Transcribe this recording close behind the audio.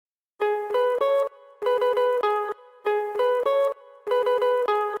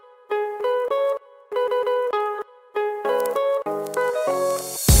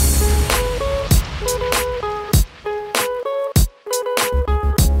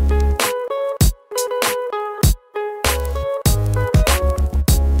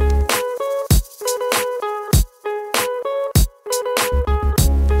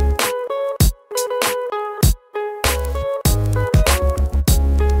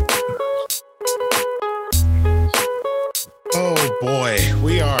Boy,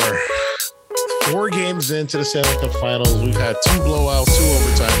 we are 4 games into the Stanley Cup Finals. We've had 2 blowouts, 2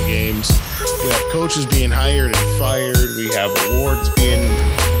 overtime games. We have coaches being hired and fired. We have awards being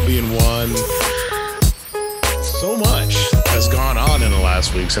won. So much has gone on in the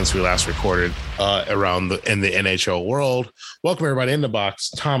last week since we last recorded in the NHL world. Welcome everybody in the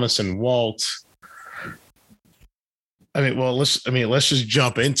box. Thomas and Walt. Let's just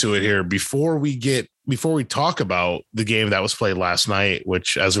jump into it here before we talk about the game that was played last night,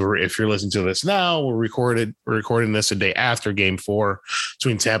 which if you're listening to this now, we're recording this a day after Game 4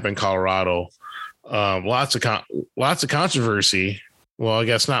 between Tampa and Colorado. Lots of controversy. Well, I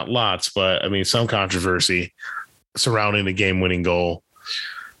guess not lots, but some controversy surrounding the game-winning goal.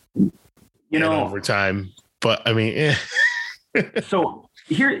 In overtime, but So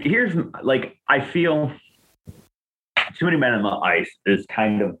here's I feel too many men on the ice is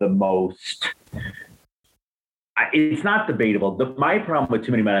kind of the most. It's not debatable. My problem with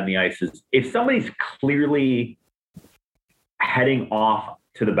too many men on the ice is if somebody's clearly heading off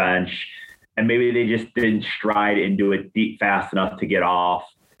to the bench and maybe they just didn't stride into it deep fast enough to get off,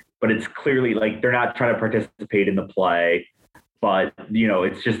 but it's clearly they're not trying to participate in the play, but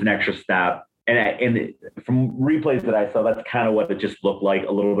it's just an extra step. And from replays that I saw, that's kind of what it just looked like,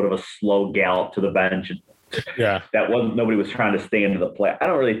 a little bit of a slow gallop to the bench. Yeah. Nobody was trying to stay into the play. I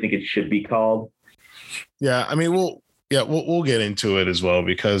don't really think it should be called. Yeah. We'll get into it as well,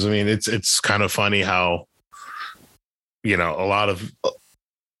 because it's kind of funny how, I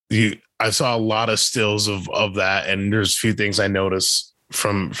saw a lot of stills of that. And there's a few things I noticed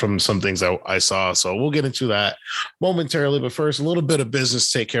from some things I saw. So we'll get into that momentarily. But first, a little bit of business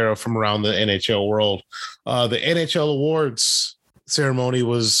to take care of from around the NHL world. The NHL Awards ceremony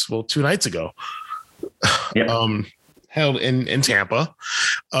was 2 nights ago. Yep. Held in Tampa.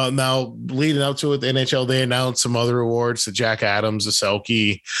 Now, leading up to it, the NHL, they announced some other awards, the Jack Adams, the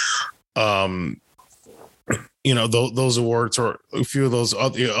Selke. Those awards, or a few of those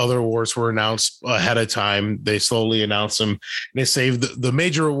other awards were announced ahead of time. They slowly announced them. They saved the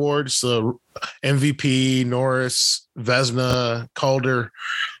major awards, the MVP, Norris, Vezina, Calder.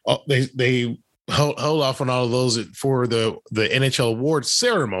 They held off on all of those for the NHL Awards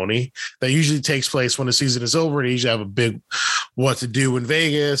ceremony that usually takes place when the season is over. They usually have a big what to do in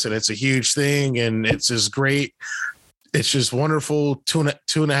Vegas, and it's a huge thing, and it's just great. It's just wonderful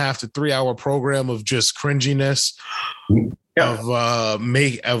 2.5 to 3 hour program of just cringiness,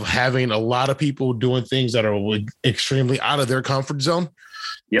 of having a lot of people doing things that are extremely out of their comfort zone.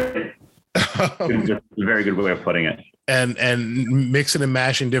 Yep. It's a very good way of putting it. And mixing and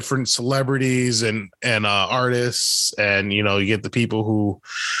mashing different celebrities and artists, and you get the people who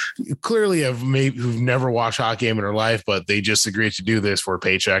clearly who've never watched a hockey game in their life, but they just agreed to do this for a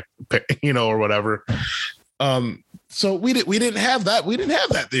paycheck, or whatever. So we didn't have that. We didn't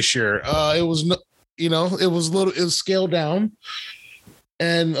have that this year. It was scaled down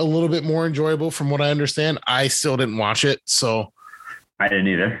and a little bit more enjoyable from what I understand. I still didn't watch it, so I didn't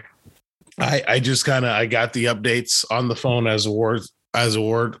either. I just I got the updates on the phone as awards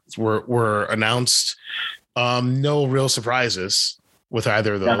were announced. No real surprises with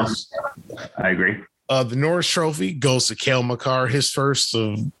either of those. I agree. The Norris Trophy goes to Cale Makar, his first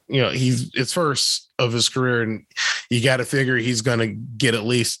of his career, and you got to figure he's going to get at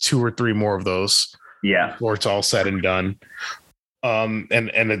least 2 or 3 more of those. Yeah, before it's all said and done. That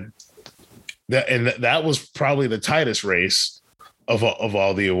was probably the tightest race of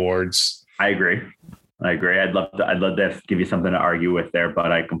all the awards. I agree. I'd love to give you something to argue with there,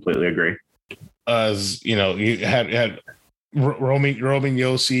 but I completely agree. As you had Roman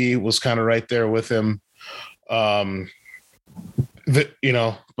Josi was kind of right there with him. But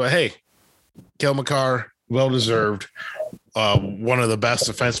hey, Cale Makar, well deserved. One of the best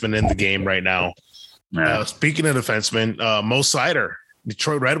defensemen in the game right now. Yeah. Speaking of defensemen, Mo Seider,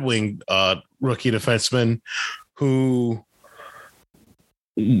 Detroit Red Wing rookie defenseman, who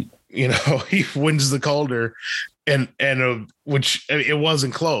he wins the Calder, and which it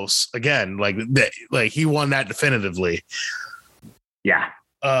wasn't close again. He won that definitively. Yeah.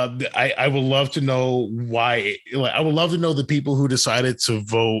 I would love to know why. I would love to know the people who decided to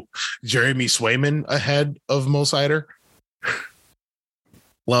vote Jeremy Swayman ahead of Mo Seider.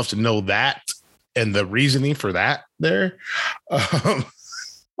 Love to know that and the reasoning for that there.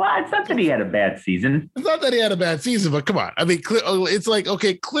 Well, it's not that he had a bad season. It's not that he had a bad season, but come on. It's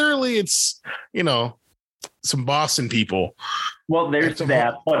okay, clearly it's, some Boston people. Well, there's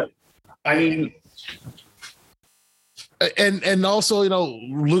that. But And also,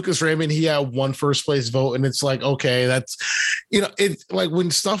 Lucas Raymond, he had one first place vote, and it's like, okay, that's, it's like when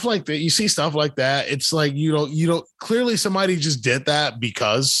stuff like that, you see stuff like that, it's like, clearly somebody just did that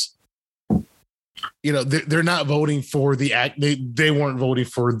because, they're not voting for the act. They weren't voting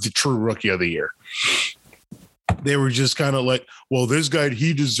for the true rookie of the year. They were just kind of like, well, this guy,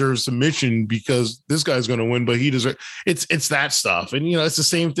 he deserves submission because this guy's going to win, but he deserves it's that stuff. And, it's the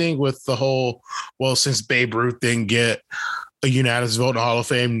same thing with the whole, well, since Babe Ruth didn't get a unanimous vote in the Hall of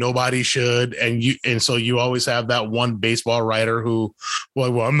Fame, nobody should. And so you always have that one baseball writer who,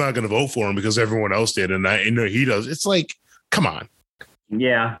 well, I'm not going to vote for him because everyone else did. And he does. It's like, come on.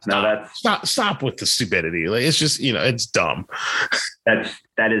 Yeah, no, stop with the stupidity. Like, it's just, it's dumb.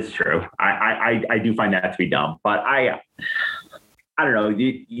 That is true. I do find that to be dumb, but I don't know. Do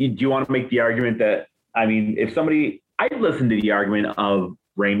you want to make the argument that, I mean, if somebody, I'd listen to the argument of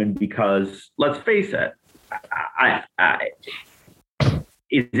Raymond because let's face it,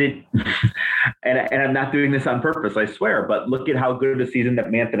 is it, and I'm not doing this on purpose, I swear, but look at how good of a season that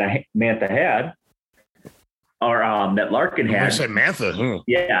Mantha had. Or that Larkin had. I said Mantha.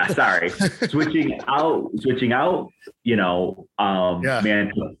 Yeah, sorry. switching out,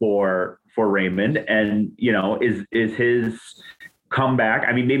 Mantha for Raymond, and is his comeback.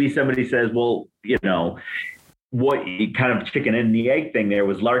 I mean, maybe somebody says, well, what kind of chicken and the egg thing there,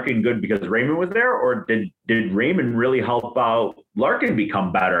 was Larkin good because Raymond was there, or did Raymond really help out Larkin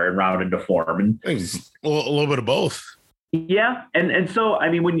become better and round into form? And a little bit of both. Yeah. And so, I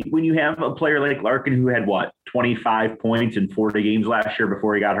mean, when you have a player like Larkin who had 25 points in 40 games last year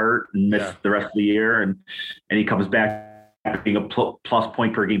before he got hurt and missed the rest of the year. And he comes back being a plus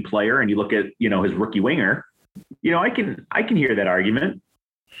point per game player. And you look at, his rookie winger, I can hear that argument.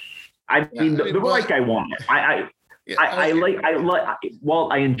 I mean, the right guy won it.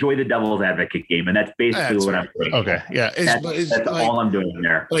 I enjoy the devil's advocate game, and that's basically what I'm doing. Okay, yeah, that's all I'm doing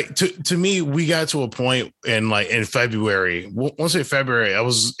there. Like to me, we got to a point in February. Once in February, it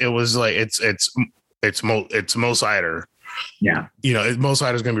was like it's Mo Seider. Yeah, Mo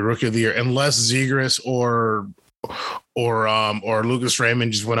Seider is going to be rookie of the year unless Zegras or Lucas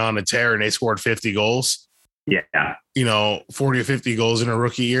Raymond just went on a tear and they scored 50 goals. Yeah. 40 or 50 goals in a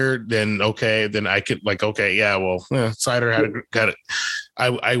rookie year, then I could Seider got it.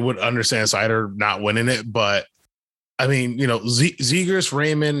 I would understand Seider not winning it, but I mean, Zegras,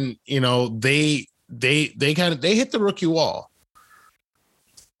 Raymond, they hit the rookie wall.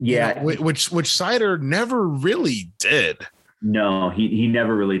 Yeah. Which Seider never really did. No, he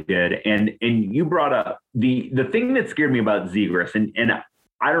never really did. And you brought up the thing that scared me about Zegras, and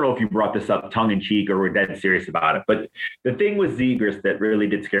I don't know if you brought this up tongue in cheek or were dead serious about it, but the thing with Zegras that really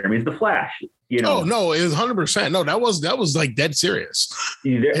did scare me is the flash. Oh no, it was 100%. No, that was like dead serious.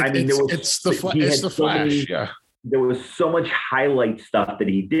 It's the flash. Yeah, there was so much highlight stuff that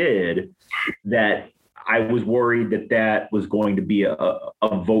he did that I was worried that was going to be a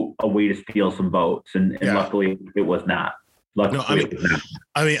way to steal some votes, and luckily it was not.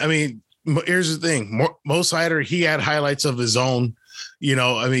 I mean, here's the thing: Mo Seider, he had highlights of his own. You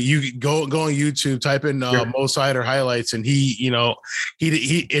you go on YouTube, type in Mo Seider highlights, and he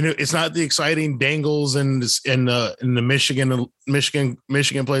it's not the exciting dangles in the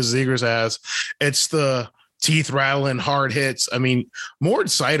Michigan plays Zegras has. It's the teeth rattling hard hits. I mean, Mort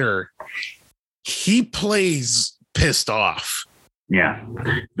Seider, he plays pissed off. Yeah,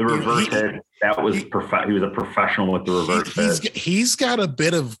 the reverse hit. That was he was a professional with the reverse hit. He's got a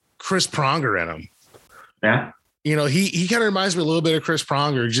bit of Chris Pronger in him. Yeah. He kind of reminds me a little bit of Chris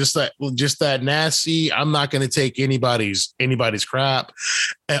Pronger, just that nasty. I'm not going to take anybody's crap.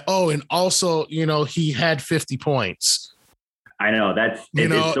 And also, he had 50 points. I know it's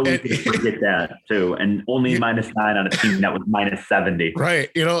so easy to forget that too. And only -9 on a team that was -70.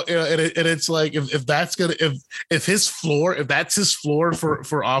 Right. And it's like, if that's if his floor, if that's his floor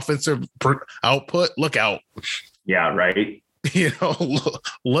for offensive output, look out. Yeah. Right.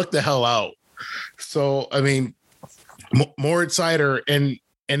 Look the hell out. So, I mean, Moritz Seider and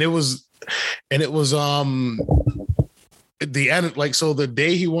it was the end, like, so the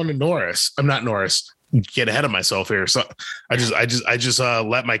day he won to Norris, I'm not Norris, get ahead of myself here. So I just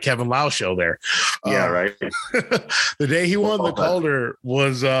let my Kevin Lau show there. Yeah. Right. The day he won the Calder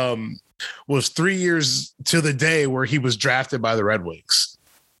was 3 years to the day where he was drafted by the Red Wings.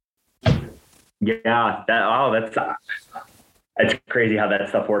 Yeah. It's crazy how that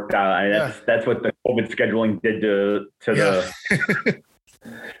stuff worked out. I mean, that's what the COVID scheduling did to the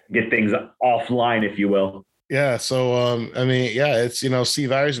get things offline, if you will. Yeah. So, I mean, it's, Steve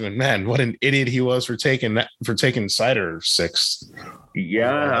Yzerman, man, what an idiot he was for taking Seider 6th.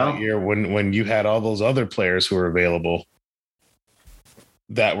 Yeah. that year when you had all those other players who were available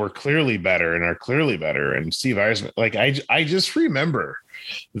that were clearly better and are clearly better. And Steve Eisman, like I just remember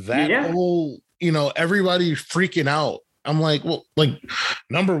that whole, everybody freaking out. I'm like, well, like,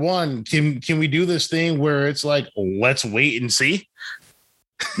 number one, can we do this thing where it's like, let's wait and see?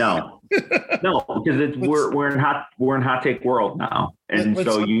 No, because we're in hot take world now, and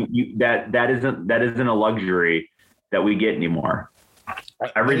so that isn't a luxury that we get anymore.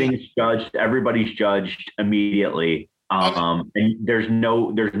 Everything's judged. Everybody's judged immediately, and there's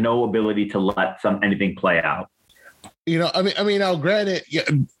no ability to let anything play out. Now granted,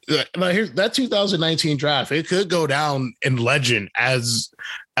 now here's that 2019 draft. It could go down in legend as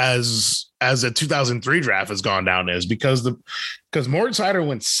a 2003 draft has gone down because Mort Seider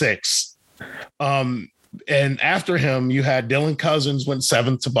went 6th. And after him, you had Dylan Cousins went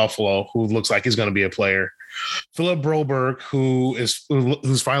 7th to Buffalo, who looks like he's going to be a player. Philip Broberg,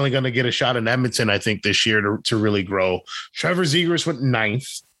 who's finally going to get a shot in Edmonton, I think, this year to really grow. Trevor Zegras went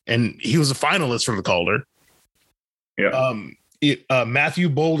 9th, and he was a finalist for the Calder. Yeah. Matthew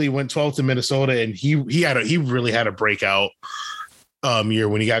Boldy went 12th to Minnesota, and he really had a breakout year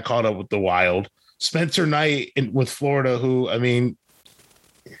when he got caught up with the Wild. Spencer Knight with Florida, who,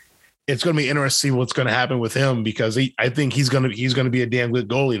 it's going to be interesting to see what's going to happen with him, because I think he's going to be a damn good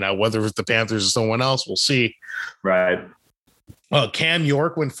goalie now. Whether it's the Panthers or someone else, we'll see. Right. Cam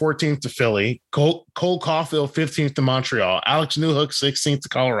York went 14th to Philly. Cole Caulfield 15th to Montreal. Alex Newhook 16th to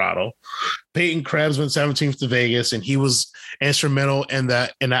Colorado. Peyton Krebs went 17th to Vegas, and he was instrumental in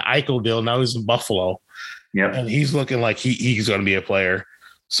that Eichel deal. Now he's in Buffalo. Yep. And he's looking like he's going to be a player.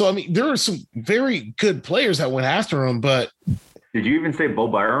 So there are some very good players that went after him, but did you even say Bo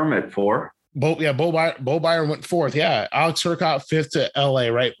Byram at 4? Bo Byram went 4th. Yeah. Alex Turcotte 5th to LA,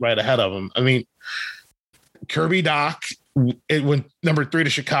 right ahead of him. Kirby Doc, it went number 3 to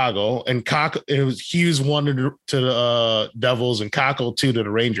Chicago, and Hughes 1 to the Devils, and Cockle 2 to the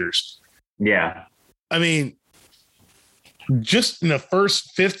Rangers. Yeah. Just in the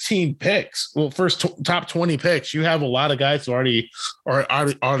first 15 picks, top 20 picks, you have a lot of guys who already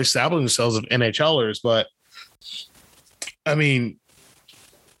established themselves as NHLers. But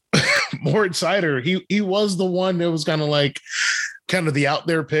Mort Seider, he was the one that was kind of the out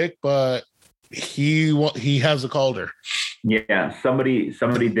there pick, but he has a Calder. Yeah, somebody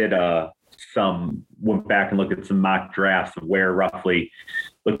did went back and looked at some mock drafts of where roughly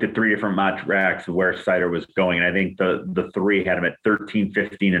looked at 3 different mock drafts of where Seider was going, and I think the 3 had him at 13,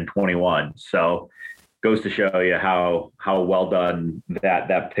 15, and 21. So goes to show you how well done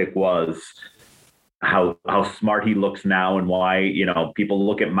that pick was. How smart he looks now, and why people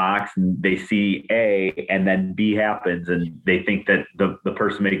look at mocks and they see A and then B happens and they think that the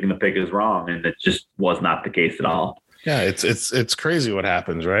person making the pick is wrong, and it just was not the case at all. Yeah, it's crazy what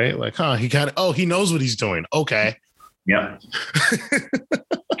happens, right? Like, he knows what he's doing. Okay. Yeah.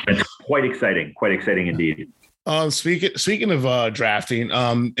 It's quite exciting indeed. Speaking of drafting,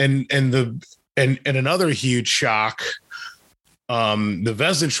 and another huge shock, the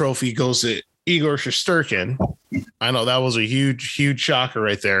Vezina Trophy goes to Igor Shesterkin. I know that was a huge shocker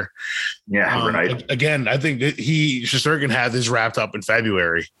right there. Yeah, right. Again, I think that Shesterkin had this wrapped up in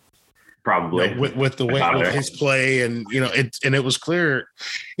February, probably with the way of his play, and it was clear.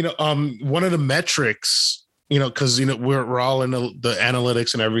 One of the metrics, because we're all in the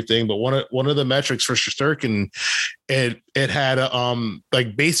analytics and everything, but one of the metrics for Shesterkin, it had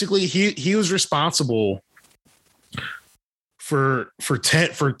basically he was responsible for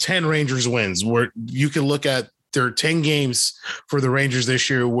 10 Rangers wins, where you can look at there are 10 games for the Rangers this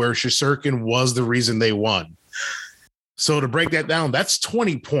year where Shesterkin was the reason they won. So to break that down, that's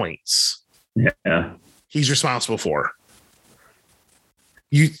 20 points. Yeah, he's responsible for.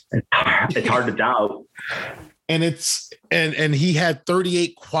 It's hard to doubt. And he had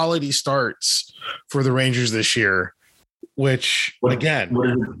 38 quality starts for the Rangers this year, which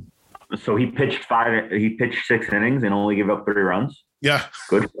so he pitched 6 innings and only gave up 3 runs. Yeah.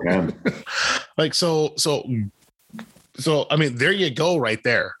 Good for him. There you go right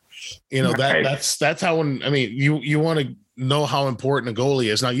there. That's how you want to know how important a goalie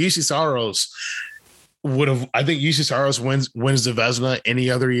is. Now, UC Saros wins the Vezina any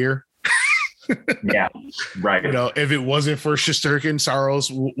other year. Yeah, right. If it wasn't for Shesterkin, Saros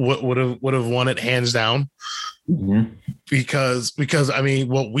would have won it hands down. Mm-hmm. Because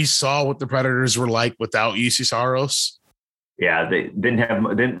what we saw what the Predators were like without UC Saros. Yeah, they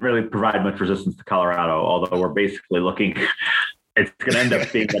didn't really provide much resistance to Colorado, although we're basically looking it's going to end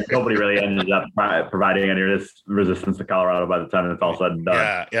up being that nobody really ended up providing any resistance to Colorado by the time it's all said and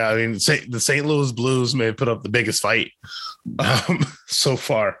done. Yeah. I mean, the St. Louis Blues may have put up the biggest fight so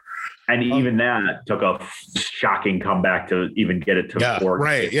far. And even that took a shocking comeback to even get it to 4.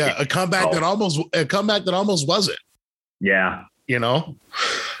 Right. Yeah. A comeback that almost wasn't. Yeah. You know?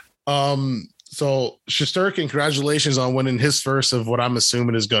 So Shesterkin, congratulations on winning his first of what I'm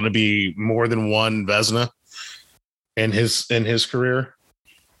assuming is going to be more than one Vezina in his career,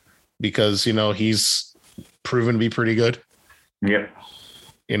 because, you know, he's proven to be pretty good. Yep.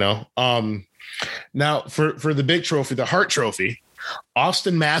 You know, now for the big trophy, the Hart Trophy,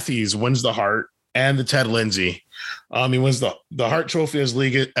 Austin Matthews wins the Hart and the Ted Lindsay. He wins the Hart Trophy as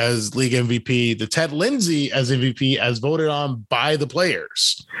league MVP, the Ted Lindsay as MVP, as voted on by the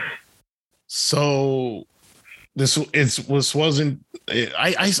players. So I saw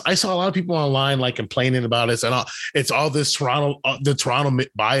a lot of people online like complaining about it, and it's all this Toronto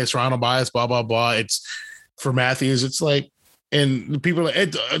bias, blah blah blah. It's for Matthews. It's like, and the people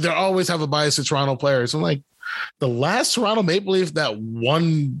they always have a bias to Toronto players. I'm like, the last Toronto Maple Leaf that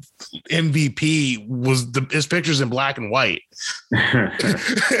won MVP was his pictures in black and white.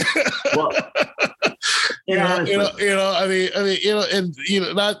 Well, I mean, and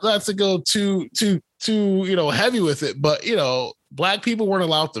not to go too heavy with it, but black people weren't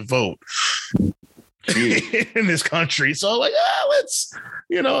allowed to vote in this country. So like, let's,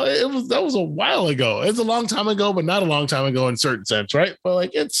 that was a while ago. It's a long time ago, but not a long time ago in certain sense, right? But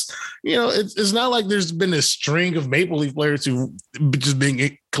like, it's not like there's been a string of Maple Leaf players who just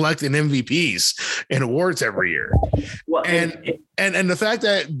been collecting MVPs and awards every year. Well, and the fact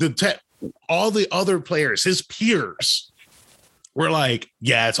that all the other players, his peers, were like,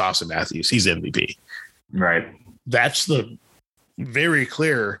 yeah, it's Austin Matthews, he's MVP. Right. That's the very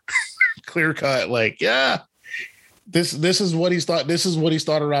clear cut. Like, yeah, this is what he's thought. This is what he's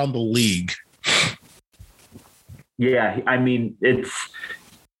thought around the league. Yeah, I mean,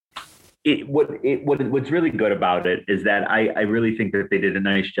 what's really good about it is that I really think that they did a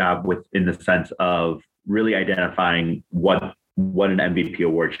nice job in the sense of really identifying what an MVP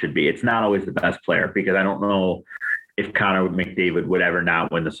award should be. It's not always the best player, because I don't know if Connor McDavid would ever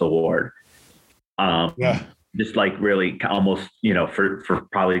not win this award. Just like really almost, for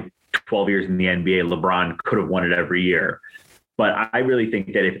probably 12 years in the NBA, LeBron could have won it every year. But I really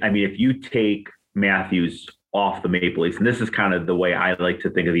think that if you take Matthews off the Maple Leafs, and this is kind of the way I like to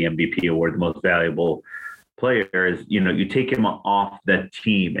think of the MVP award, the most valuable player is, you take him off that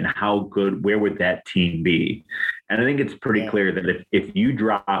team, and where would that team be? And I think it's pretty clear that if you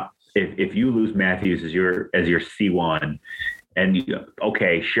lose Matthews as your C1, and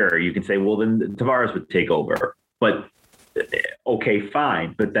okay, sure, you can say, well, then Tavares would take over, but okay,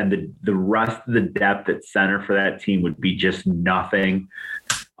 fine. But then the rest of the depth at center for that team would be just nothing.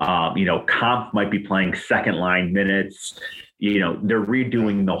 Kampf might be playing second line minutes. They're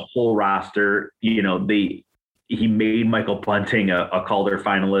redoing the whole roster. He made Michael Bunting a Calder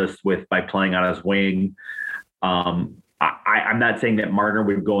finalist by playing on his wing. I'm not saying that Marner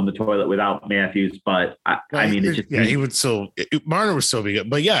would go in the toilet without Matthews, but he would still. Marner would still be good,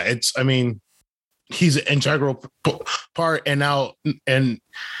 but yeah, he's an integral part. And now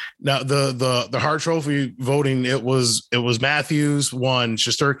the Hart Trophy voting, it was Matthews 1,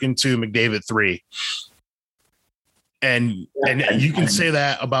 Shesterkin 2, McDavid 3. And you can say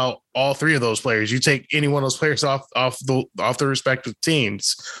that about all three of those players. You take any one of those players off their respective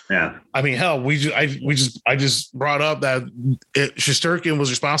teams. Yeah. I mean, hell, I just brought up that Shesterkin was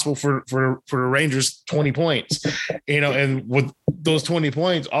responsible for the Rangers 20 points, and with those 20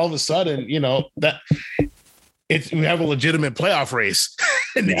 points, all of a sudden, that we have a legitimate playoff race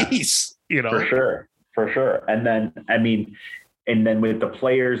in the East, For sure. And then, and then with the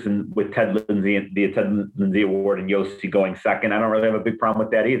players and with Ted Lindsay, the Ted Lindsay Award, and Yossi going second, I don't really have a big problem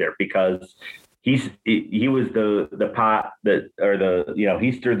with that either, because he was the pot that,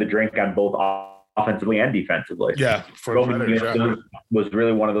 he stirred the drink on both offensively and defensively. Yeah. Was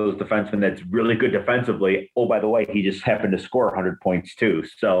really one of those defensemen that's really good defensively. Oh, by the way, he just happened to score 100 points too.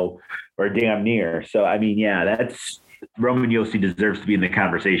 So, or damn near. So, that's Roman Yossi deserves to be in the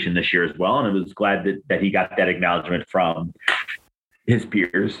conversation this year as well. And I was glad that he got that acknowledgement from his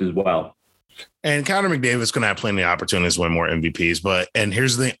peers as well. And Connor McDavid is going to have plenty of opportunities to win more MVPs. And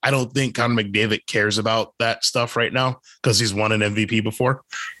here's the thing. I don't think Connor McDavid cares about that stuff right now, because he's won an MVP before.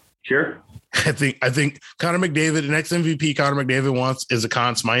 Sure. I think Connor McDavid, the next MVP Connor McDavid wants is a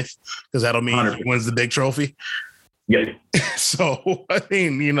Conn Smythe, because that'll mean 100%. He wins the big trophy. Yeah. So, I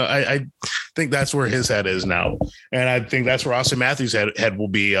think that's where his head is now. And I think that's where Austin Matthews' head will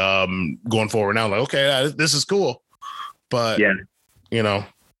be going forward now. Like, okay, this is cool. but yeah, you know,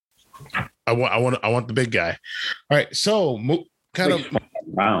 I want the big guy. All right, so kind of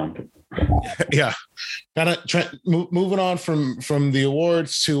round. Yeah, kind of moving on from the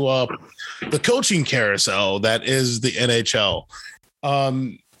awards to the coaching carousel that is the NHL.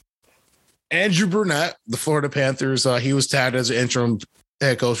 Andrew Brunette, the Florida Panthers, he was tagged as an interim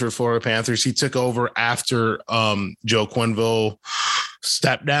head coach for the Florida Panthers. He took over after Joe Quenneville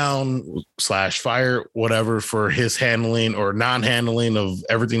stepped down / fire, whatever, for his handling or non-handling of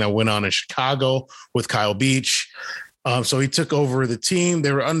everything that went on in Chicago with Kyle Beach. So he took over the team.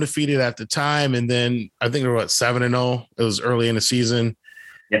 They were undefeated at the time. And then I think they were 7-0. It was early in the season.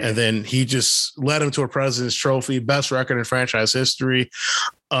 Yep. And then he just led him to a President's Trophy, best record in franchise history.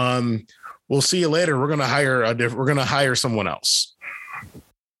 We'll see you later. We're going to hire someone else.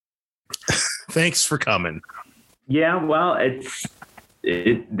 Thanks for coming. Yeah, well,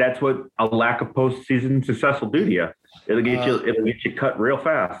 that's what a lack of postseason success will do to you. It'll get you cut real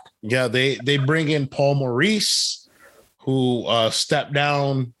fast. Yeah, they bring in Paul Maurice, who stepped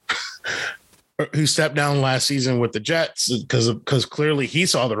down last season with the Jets because clearly he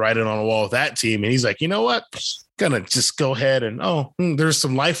saw the writing on the wall with that team, and he's like, you know what, gonna just go ahead and there's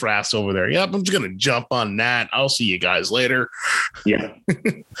some life rafts over there. Yep, I'm just gonna jump on that. I'll see you guys later. Yeah.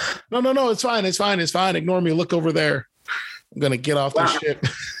 No, it's fine. Ignore me. Look over there. I'm gonna get off this ship.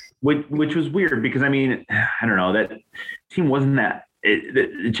 Which was weird because I mean, I don't know, that team wasn't that.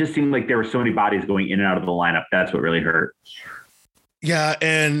 It just seemed like there were so many bodies going in and out of the lineup. That's what really hurt. Yeah,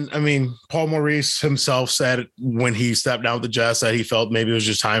 and I mean, Paul Maurice himself said when he stepped down with the Jets that he felt maybe it was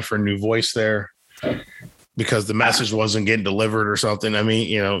just time for a new voice there because the message wasn't getting delivered or something. I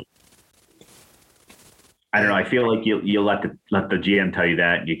mean, I don't know. I feel like you let the GM tell you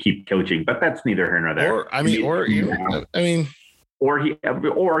that and you keep coaching, but that's neither here nor there. Or he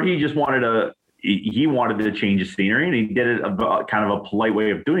just wanted to change the scenery, and he did it kind of a polite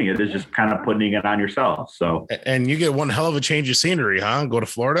way of doing it. Is just kind of putting it on yourself. So, and you get one hell of a change of scenery, huh? Go to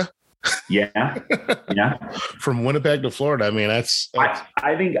Florida. Yeah. From Winnipeg to Florida. I mean, that's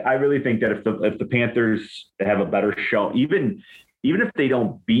I really think that if the Panthers have a better show, even if they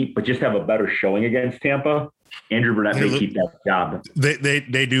don't beat, but just have a better showing against Tampa, Andrew Brunette may keep that job.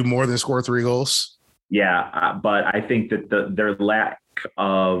 They do more than score 3 goals. Yeah, but I think that their lack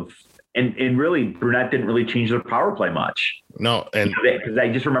of and really Brunette didn't really change their power play much. No, and because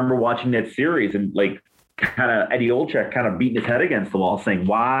I just remember watching that series and like kind of Eddie Olczyk kind of beating his head against the wall, saying,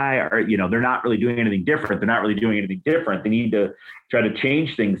 "Why are they're not really doing anything different? They're not really doing anything different. They need to try to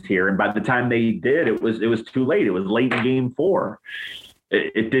change things here." And by the time they did, it was too late. It was late in Game 4.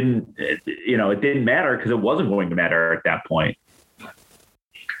 It didn't matter because it wasn't going to matter at that point.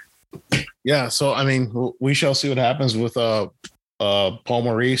 Yeah, so I mean, we shall see what happens with Paul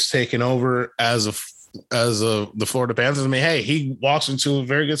Maurice taking over as the Florida Panthers. I mean, hey, he walks into a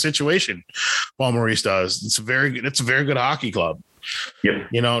very good situation. Paul Maurice does. It's a very good hockey club.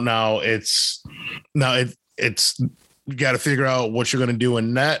 Yep. Now it's you got to figure out what you're going to do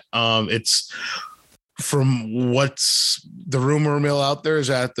in net. It's from what's the rumor mill out there is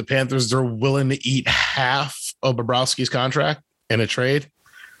that the Panthers, they're willing to eat half of Bobrovsky's contract in a trade.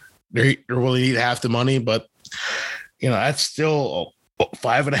 They're willing to eat half the money, but that's still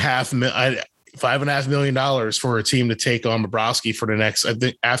 $5.5 million for a team to take on Bobrovsky for the next. I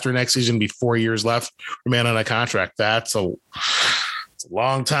think after next season, be 4 years left remain on a contract. It's a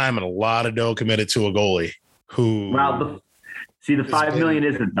long time and a lot of dough committed to a goalie. Who? Well, the $5 million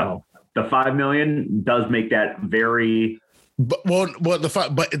isn't though. The $5 million does make that very. But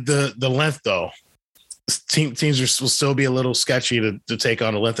the length though. Teams will still be a little sketchy to take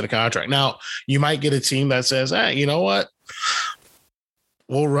on the length of the contract. Now, you might get a team that says, "Hey, you know what?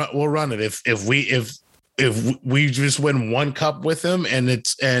 We'll run it if we just win one cup with them and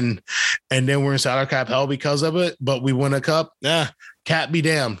then we're in salary cap hell because of it, but we win a cup. Cat be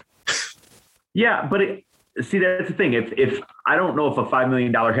damned." Yeah, but that's the thing. If I don't know if a $5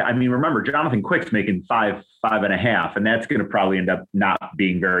 million, I mean, remember Jonathan Quick's making 5.5, and that's going to probably end up not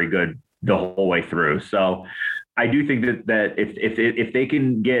being very good the whole way through. So I do think that if they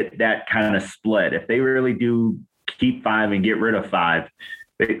can get that kind of split, if they really do keep 5 and get rid of 5,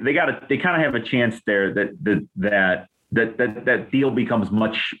 they kind of have a chance there that deal becomes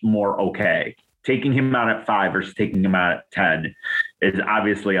much more okay. Taking him out at 5 versus taking him out at 10 is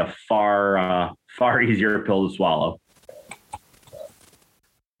obviously a far easier pill to swallow.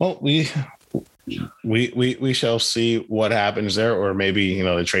 Well, we shall see what happens there, or maybe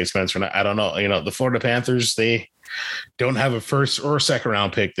the trade Spencer. I don't know. The Florida Panthers, they don't have a first or second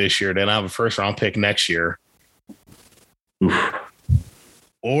round pick this year. They don't have a first round pick next year,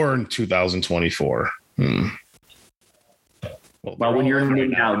 or in 2024. Well, when you're in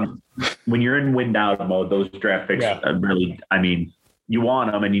win down, mode, those draft picks really, I mean, you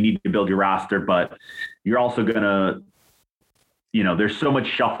want them and you need to build your roster, but you're also gonna, there's so much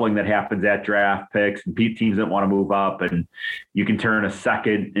shuffling that happens at draft picks, and teams that want to move up, and you can turn a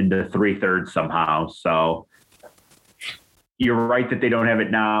second into 3/3 somehow. So you're right that they don't have it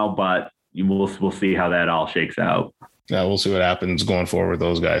now, but we'll see how that all shakes out. Yeah, we'll see what happens going forward with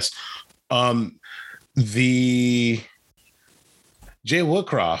those guys. The Jay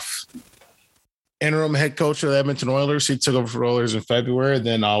Woodcroft, interim head coach of the Edmonton Oilers. He took over for Oilers in February.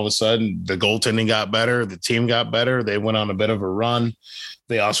 Then all of a sudden, the goaltending got better. The team got better. They went on a bit of a run.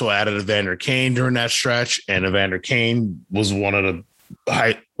 They also added Evander Kane during that stretch, and Evander Kane was one of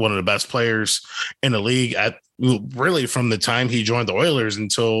the best players in the league really from the time he joined the Oilers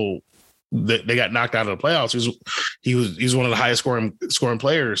until they got knocked out of the playoffs. He was one of the highest scoring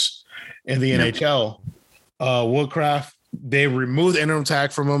players in the NHL. Woodcroft, they removed the interim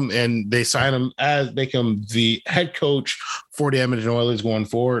tag from him and they signed him as become the head coach for the Edmonton Oilers going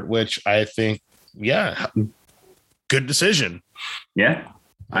forward, which I think, good decision. Yeah,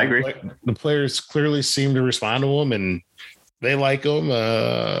 I agree. The players clearly seem to respond to him and they like him.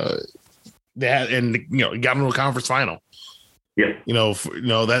 They had, got into a conference final. Yeah.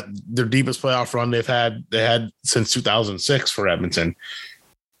 That their deepest playoff run they had since 2006 for Edmonton.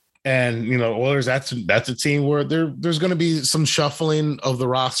 And, Oilers, that's a team where there's going to be some shuffling of the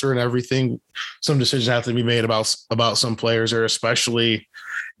roster and everything. Some decisions have to be made about some players there, especially,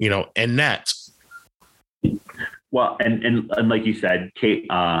 in net. Well, and like you said,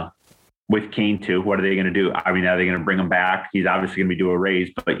 with Kane too, what are they going to do? I mean, are they going to bring him back? He's obviously going to be doing a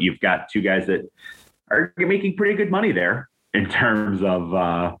raise, but you've got two guys that are making pretty good money there in terms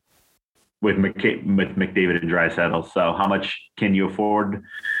of with McDavid and Draisaitl. So how much can you afford?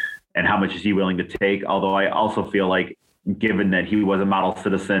 And how much is he willing to take? Although I also feel like, given that he was a model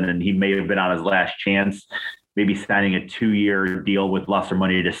citizen and he may have been on his last chance, maybe signing a 2-year deal with lesser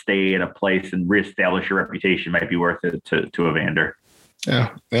money to stay in a place and reestablish your reputation might be worth it to Evander. Yeah,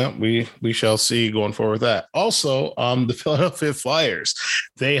 we shall see going forward with that. Also, the Philadelphia Flyers,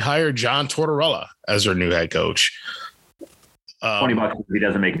 they hired John Tortorella as their new head coach. $20 if he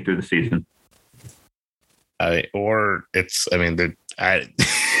doesn't make it through the season. I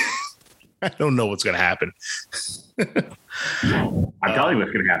don't know what's going to happen. I'm telling you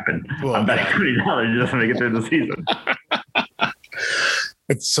what's going to happen. Well, I'm betting $20 he doesn't make it through the season.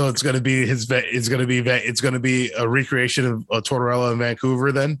 So it's going to be it's going to be a recreation of Tortorella in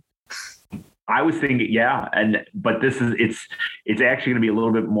Vancouver then. I was thinking, but it's actually going to be a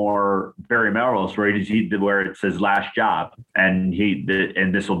little bit more Barry Melrose, where it says last job, and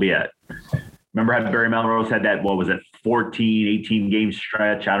this will be it. Remember how Barry Melrose had that, 14, 18 game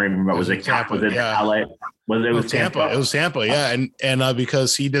stretch? I don't even remember. Was it Tampa? Was it LA? It was Tampa. It was Tampa, yeah. And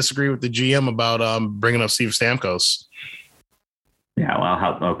because he disagreed with the GM about bringing up Steve Stamkos. Yeah, well,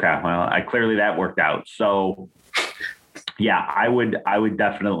 clearly that worked out. So, yeah, I would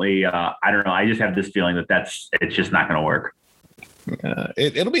definitely. I don't know. I just have this feeling it's just not going to work.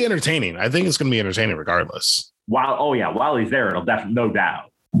 It'll be entertaining. I think it's going to be entertaining regardless. While he's there, it'll definitely, no doubt.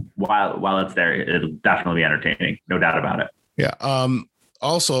 While it's there, it'll definitely be entertaining, no doubt about it. Yeah.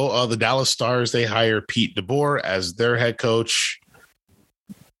 Also, the Dallas Stars, they hire Pete DeBoer as their head coach.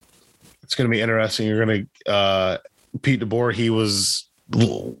 It's going to be interesting. You're going to Pete DeBoer. He was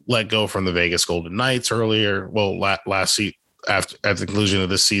let go from the Vegas Golden Knights earlier. Well, last season, after at the conclusion of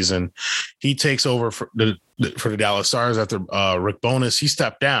this season, he takes over for the Dallas Stars after Rick Bowness. He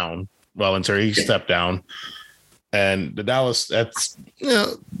stepped down. He stepped down. And the Dallas,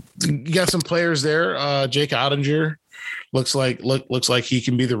 you got some players there. Jake Ottinger looks like he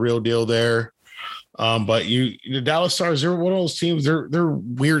can be the real deal there. But the Dallas Stars, they're one of those teams. They're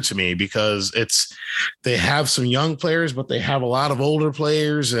weird to me because they have some young players, but they have a lot of older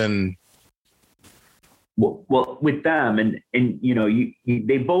players. And well, with them, and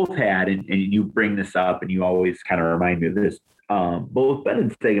they both had, and you bring this up, and you always kind of remind me of this. Both Ben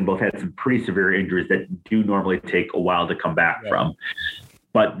and Sagan both had some pretty severe injuries that do normally take a while to come back from,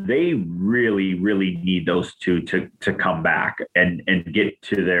 but they really, really need those two to come back and get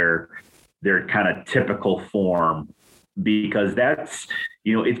to their kind of typical form, because that's,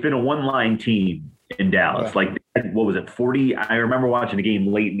 it's been a one-line team in Dallas. Like, what was it? 40. I remember watching a game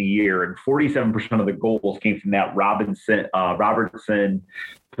late in the year, and 47% of the goals came from that Robertson,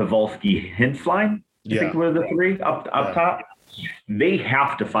 Pavelski, Hintz line. I think were the three up top. They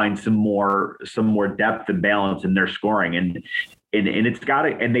have to find some more depth and balance in their scoring, and it's got to,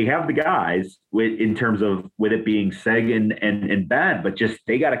 and they have the guys in terms of with it being Sagan and Ben, but just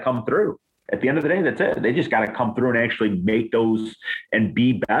they got to come through. at the end of the day, that's it. They just got to come through and actually make those and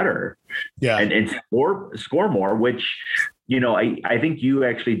be better. Yeah. And score more, which, I think you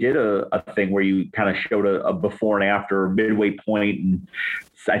actually did a thing where you kind of showed a before and after midway point. And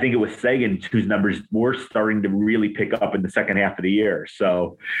I think it was Sagan whose numbers were starting to really pick up in the second half of the year.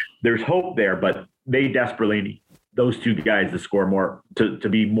 So there's hope there, but they desperately need those two guys to score more, to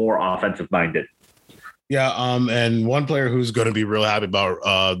be more offensive minded. Yeah. And one player who's going to be real happy about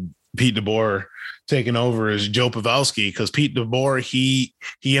Pete DeBoer taking over is Joe Pavelski, because Pete DeBoer, he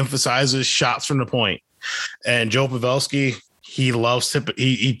emphasizes shots from the point. And Joe Pavelski, he loves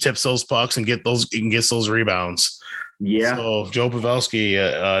he tips those pucks and gets those rebounds. Yeah. So Joe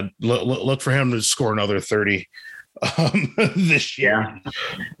Pavelski, look for him to score another 30 this year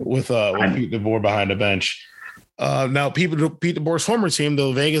with Pete DeBoer behind the bench. Now, Pete DeBoer's former team,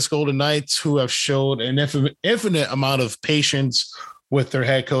 the Vegas Golden Knights, who have showed an infinite amount of patience with their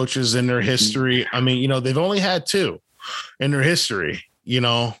head coaches in their history. I mean, they've only had two in their history.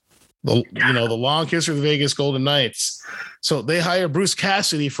 The long history of the Vegas Golden Knights. So they hire Bruce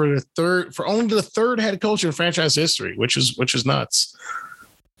Cassidy for only the third head coach in franchise history, which is nuts.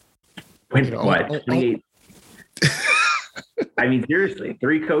 Wait, what? I mean, seriously,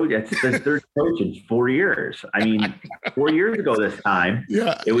 three coaches. That's the third coach in 4 years. I mean, 4 years ago this time,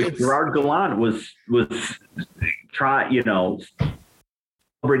 it was Gerard Gallant was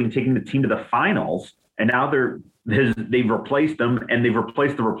celebrating taking the team to the finals, and now they've replaced them, and they've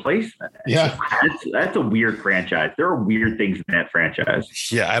replaced the replacement. Yeah, that's a weird franchise. There are weird things in that franchise.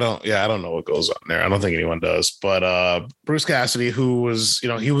 I don't know what goes on there. I don't think anyone does. But Bruce Cassidy, who was,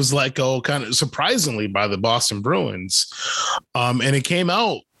 he was let go kind of surprisingly by the Boston Bruins, and it came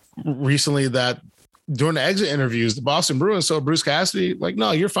out recently that during the exit interviews, the Boston Bruins told Bruce Cassidy, like,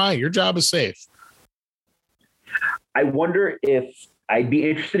 no, you're fine. Your job is safe. I wonder if I'd be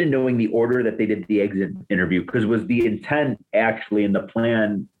interested in knowing the order that they did the exit interview, because was the intent actually in the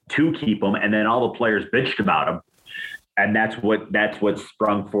plan to keep him, and then all the players bitched about him, and that's what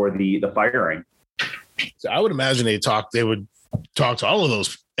sprung for the firing. So I would imagine they would talk to all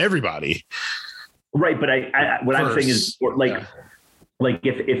of everybody. Right, but I'm saying is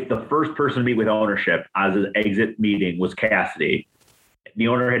if the first person to meet with ownership as an exit meeting was Cassidy, the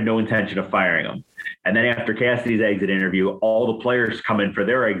owner had no intention of firing him. And then after Cassidy's exit interview, all the players come in for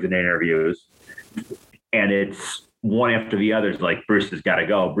their exit interviews, and it's one after the other. It's like, Bruce has got to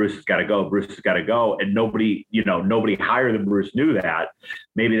go. Bruce has got to go. Bruce has got to go. And nobody higher than Bruce knew that.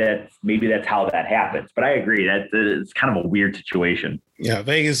 Maybe that's how that happens. But I agree that it's kind of a weird situation. Yeah,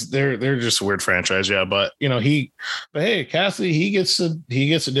 Vegas, they're just a weird franchise. Yeah, but hey, Cassidy, he gets to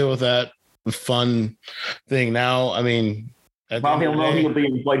deal with that fun thing now. I mean, he'll be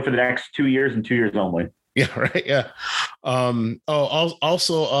employed for the next 2 years and 2 years only. Yeah, right. Yeah.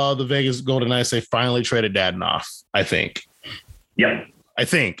 Also, the Vegas Golden Knights, they finally traded Dadonov, I think. Yep. I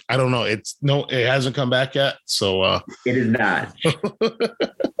think. I don't know. It hasn't come back yet. So it is not.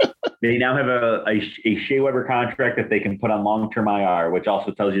 They now have a Shea Weber contract that they can put on long-term IR, which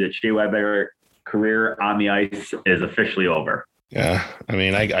also tells you that Shea Weber's career on the ice is officially over. Yeah. I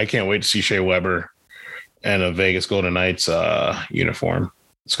mean, I can't wait to see Shea Weber and a Vegas Golden Knights uniform.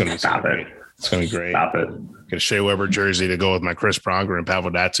 It's going to be Stop it. It's going to be great. Stop it. Get a Shea Weber jersey to go with my Chris Pronger and Pavel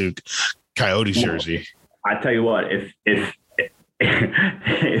Datsyuk Coyotes jersey. I tell you what, if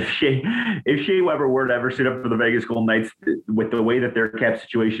Shea Weber were to ever sit up for the Vegas Golden Knights, with the way that their cap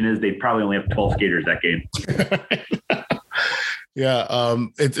situation is, they'd probably only have 12 skaters that game. Yeah,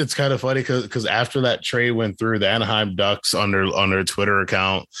 it's kind of funny because after that trade went through, the Anaheim Ducks on their Twitter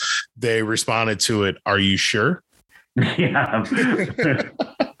account, they responded to it, "Are you sure?" Yeah,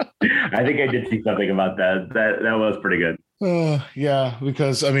 I think I did see something about that. That was pretty good. Yeah,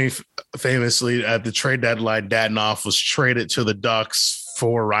 because I mean, famously at the trade deadline, Dadonov was traded to the Ducks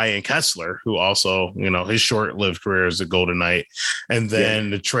for Ryan Kesler, who also, his short-lived career as a Golden Knight, and then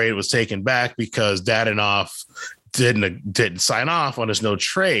the trade was taken back because Dadonov didn't sign off on his no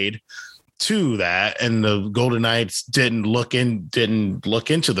trade to that, and the Golden Knights didn't look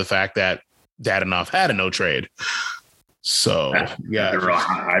into the fact that Dadonov had a no trade. So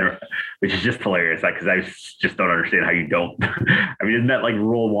which is just hilarious, because I just don't understand how you don't. I mean, isn't that like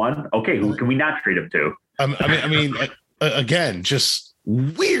rule one? Okay, who can we not trade him to? I mean, again, just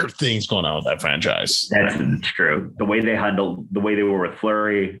weird things going on with that franchise. That's true. The way they were with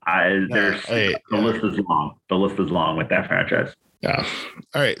Fleury, the list is long. The list is long with that franchise. Yeah.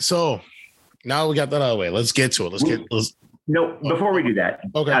 All right. So now we got that out of the way. Let's get to it. Before we do that.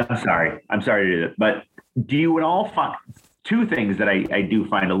 Okay. I'm sorry to do that. But do you at all find two things that I do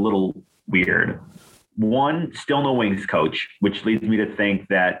find a little weird? One, still no Wings coach, which leads me to think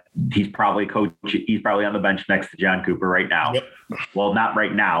that he's probably on the bench next to John Cooper right now. Yep. Well, not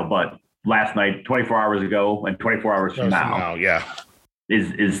right now, but last night, 24 hours ago, and 24 hours from now. Yeah.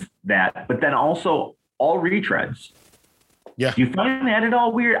 Is that, but then also all retreads. Yeah. Do you find that at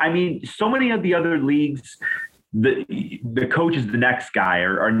all weird? I mean, so many of the other leagues, the coach is the next guy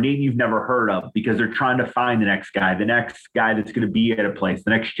or a name you've never heard of because they're trying to find the next guy that's going to be at a place,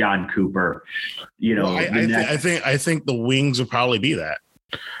 the next John Cooper. You know, I think the Wings would probably be that.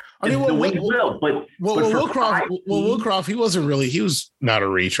 I mean, the Wings will, but Wilcroft, he was not a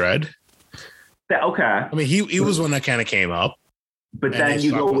retread. Okay. I mean, he was one that kind of came up. But then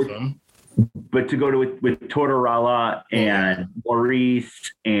you go with him. But to go to with Tortorella and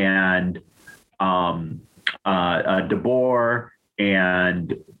Maurice and DeBoer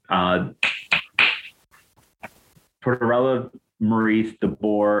and Tortorella, Maurice,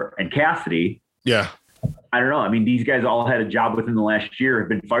 DeBoer, and Cassidy. Yeah. I don't know. I mean, these guys all had a job within the last year, have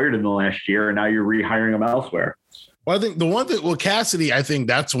been fired in the last year, and now you're rehiring them elsewhere. Well, I think the one thing, Cassidy, I think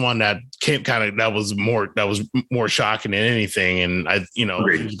that's one that came that was more shocking than anything. And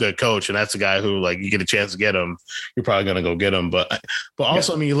he's a good coach, and that's a guy who, like, you get a chance to get him, you're probably going to go get him. But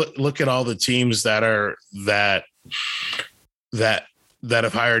also, I mean, you look at all the teams that have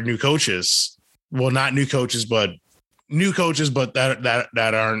hired new coaches. Well, not new coaches, but new coaches, but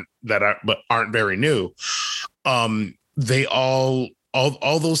that aren't very new. They all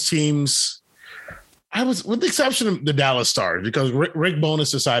those teams. I was, with the exception of the Dallas Stars, because Rick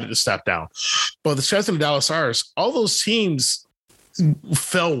Bowness decided to step down. But the exception of the Dallas Stars, all those teams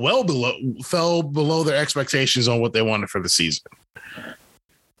fell below their expectations on what they wanted for the season.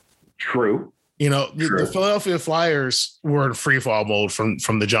 True. The Philadelphia Flyers were in free fall mode from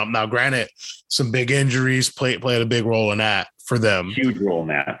the jump. Now, granted, some big injuries played a big role in that for them. Huge role in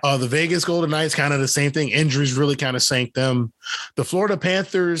that. The Vegas Golden Knights, kind of the same thing. Injuries really kind of sank them. The Florida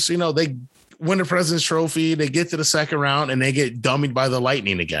Panthers, they win the President's Trophy, they get to the second round, and they get dummied by the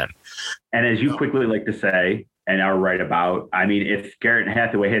Lightning again. And as you quickly like to say, and are right about, I mean, if Garrett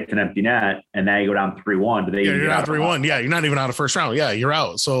Hathaway hits an empty net and now you go down 3-1, do they? Yeah, you're down 3-1. Yeah, you're not even out of first round. Yeah, you're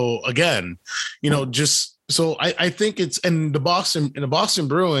out. So again, I think it's, and the Boston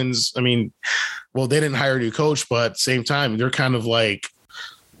Bruins, I mean, well, they didn't hire a new coach, but at the same time, they're kind of like,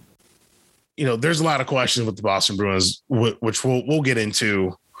 there's a lot of questions with the Boston Bruins, which we'll get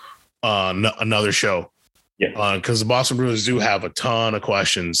into another show. Yeah, because the Boston Bruins do have a ton of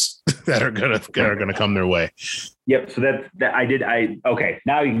questions that are gonna come their way. Yep. So okay.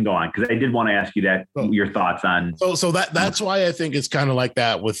 Now you can go on, because I did want to ask you your thoughts on. So that's why I think it's kind of like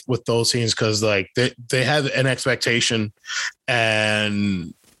that with those teams, because like they have an expectation,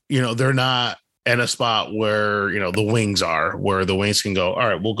 and they're not in a spot where the Wings are, where the Wings can go, all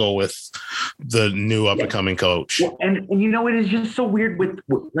right, we'll go with the new up and coming coach. Well, and it is just so weird with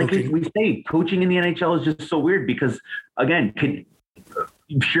we say, coaching in the NHL is just so weird, because again, maybe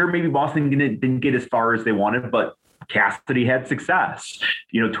Boston didn't get as far as they wanted, but Cassidy had success.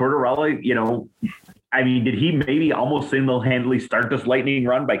 Tortorella, I mean, did he maybe almost single-handedly start this Lightning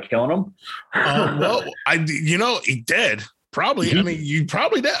run by killing them? Well, he did. Probably. I mean, you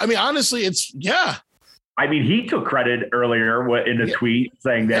probably did. I mean, honestly, I mean, he took credit earlier in a tweet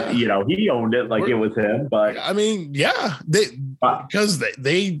saying that, he owned it like it was him. But I mean, because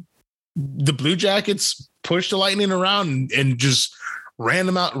the Blue Jackets pushed the Lightning around and just ran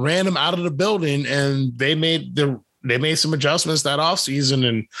them out of the building, and they made some adjustments that offseason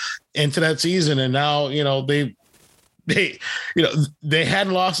and into that season. And now, they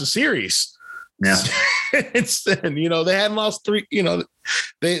hadn't lost a series. Yeah. They hadn't lost three, they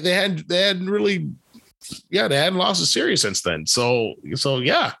hadn't really, they hadn't lost a series since then. So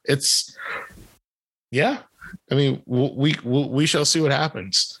yeah, I mean, we shall see what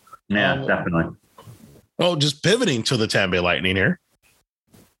happens. Yeah, definitely. Oh, just pivoting to the Tampa Bay Lightning here.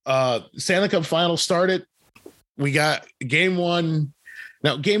 Stanley Cup final started. We got game one.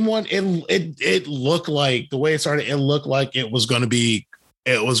 Now, game one, it looked like, the way it started, it looked like it was going to be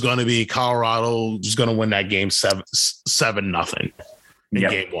Colorado was going to win that game 7-0 in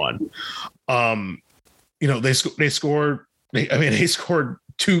game one. They scored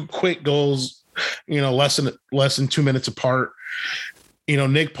two quick goals, less than 2 minutes apart.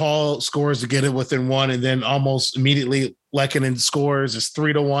 Nick Paul scores to get it within one, and then almost immediately Lehkonen scores. It's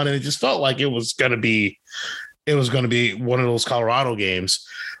 3-1, and it just felt like it was going to be one of those Colorado games.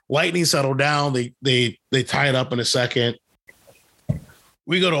 Lightning settled down. They tie it up in a second.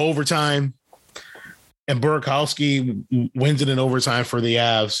 We go to overtime, and Burakovsky wins it in overtime for the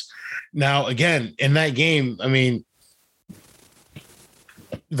Avs. Now, again, in that game, I mean,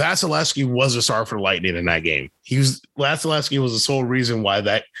 Vasilevsky was a star for Lightning in that game. Vasilevsky was the sole reason why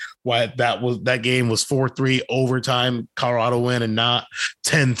that game was 4-3 overtime Colorado win and not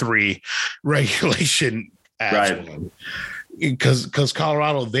 10-3 regulation. Right. Because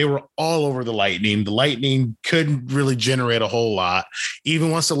Colorado, they were all over the Lightning. The Lightning couldn't really generate a whole lot.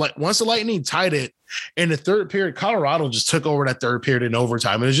 Even once the Lightning tied it in the third period, Colorado just took over that third period in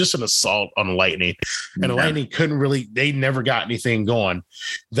overtime. It was just an assault on the Lightning. And the Lightning they never got anything going.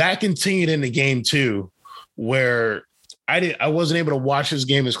 That continued in the game too, where I wasn't able to watch this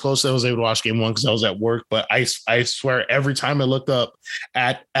game as close as I was able to watch game one because I was at work. But I swear every time I looked up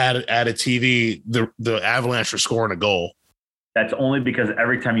at a TV, the Avalanche were scoring a goal. That's only because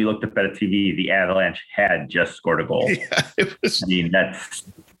every time you looked up at a TV, the Avalanche had just scored a goal. Yeah, that's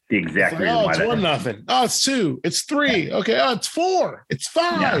the exact reason why. It's 1-0. Oh, it's 2. It's 3. Yeah. Okay. Oh, it's 4. It's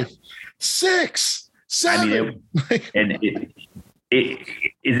 5. 6. 7. Is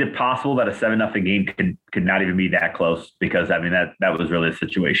it possible that a 7-0 game could not even be that close? Because that was really a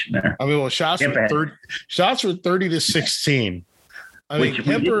situation there. Shots were 30-16.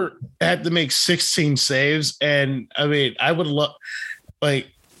 Kemper had to make 16 saves, and I would love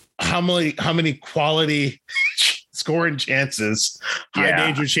how many quality scoring chances, high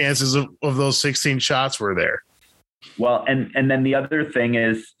danger chances of those 16 shots were there. Well, and then the other thing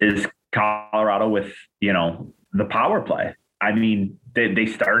is Colorado with the power play. They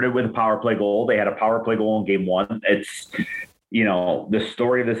started with a power play goal. They had a power play goal in game one. It's the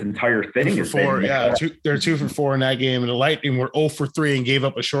story of this entire thing is 4. They're 2 for 4 in that game, and the Lightning were 0 for 3 and gave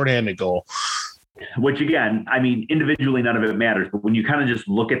up a shorthanded goal. Which again, individually, none of it matters. But when you kind of just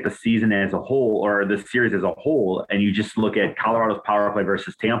look at the season as a whole, or the series as a whole, and you just look at Colorado's power play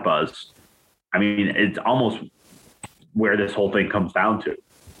versus Tampa's, it's almost where this whole thing comes down to.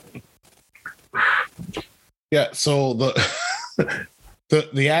 Yeah. So the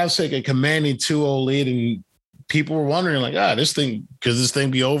Avs take a commanding 2-0 lead, and people were wondering this thing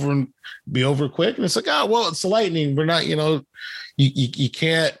be over quick? And it's it's the Lightning. We're not, you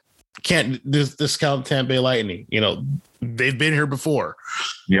can't discount Tampa Bay Lightning. They've been here before.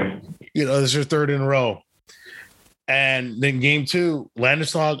 Yeah. This is your third in a row. And then game 2,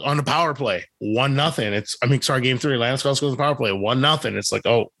 Landeskog on the power play, 1-0. Game 3, Landeskog scores on the power play, 1-0. It's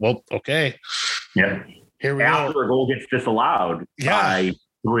okay. Yeah. Here we After go. a goal gets disallowed by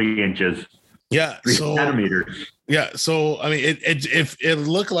 3 inches. Yeah. 3 centimeters. Yeah. So, it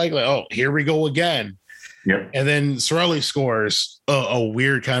looked like, here we go again. Yep. And then Cirelli scores a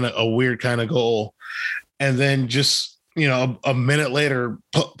weird kind of goal. And then just, a minute later,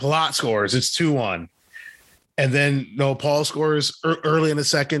 Palat scores. It's 2-1. And then Paul scores early in the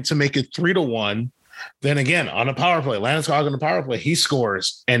second to make it 3-1. Then again, on a power play, Landeskog on the power play, he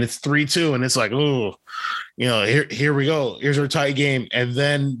scores, and it's 3-2. And it's here we go. Here's our tight game. And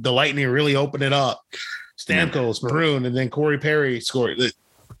then the Lightning really open it up. Stamkos, Maroon, and then Corey Perry scored.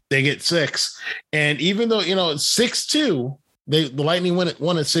 They get 6. And even though, it's 6-2, the Lightning won at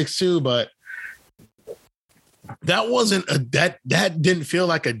 6-2, but that wasn't that didn't feel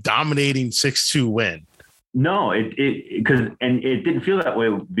like a dominating 6-2 win. No, it didn't feel that way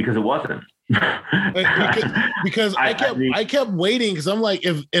because it wasn't. because I kept waiting because I'm like,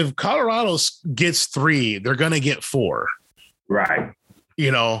 if Colorado gets 3, they're gonna get 4, right?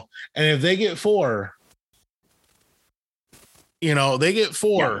 And if they get 4, they get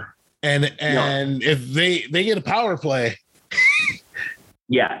 4, and if they get a power play,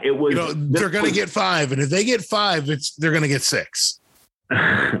 it was. They're gonna get 5, and if they get 5, they're gonna get 6.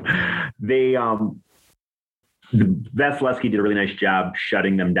 Vasilevsky did a really nice job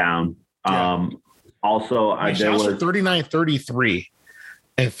shutting them down. Also, there was 39-33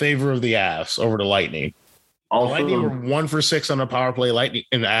 in favor of the Avs over the Lightning. Also, Lightning were 1 for 6 on the power play. Lightning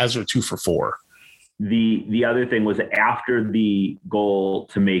and the Avs were 2 for 4. The other thing was after the goal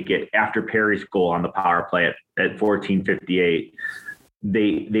to make it, after Perry's goal on the power play at 14:58,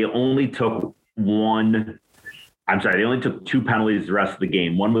 they only took 2 penalties the rest of the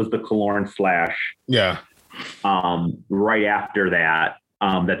game. One was the Killorn slash. Yeah. Right after that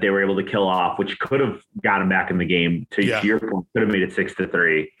they were able to kill off, which could have got him back in the game. To your point, could have made it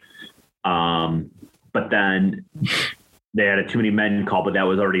 6-3. But then they had a too many men call, but that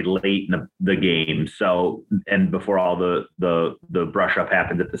was already late in the game. So, and before all the brush up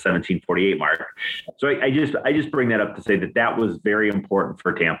happened at the 17:48 mark. So I just bring that up to say that was very important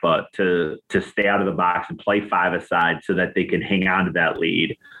for Tampa to stay out of the box and play 5-a-side so that they can hang on to that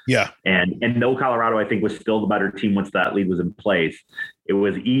lead. Yeah. And though Colorado, I think, was still the better team once that lead was in place, it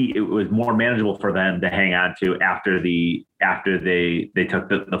was more manageable for them to hang on to after they took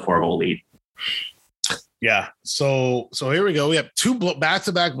the 4-goal lead. Yeah. So here we go. We have two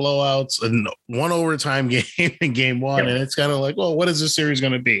back-to-back blowouts and one overtime game in game one. Yep. And it's kind of like, well, what is this series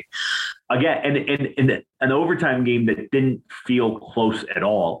going to be? Again, and an overtime game that didn't feel close at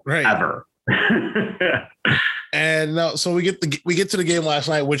all, ever. And so we get to the game last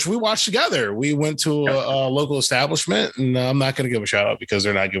night, which we watched together. We went to a local establishment, and I'm not going to give a shout out because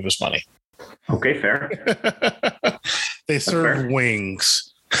they're not giving us money. Okay, fair. They serve wings.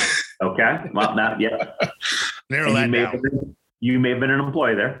 Okay, well, not yet. Narrow that down. You may have been an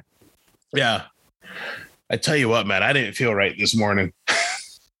employee there. Yeah. I tell you what, man, I didn't feel right this morning.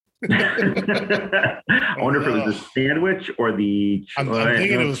 I wonder if it was the sandwich or the. I'm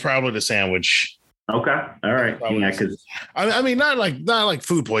thinking it was probably the sandwich. Okay, all right. Yeah, because I mean, not like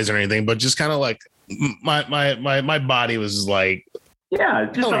food poison or anything, but just kind of like my body was like. Yeah,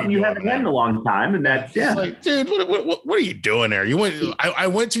 just something you haven't had in a long time, and that's like, dude, what are you doing there? You went. I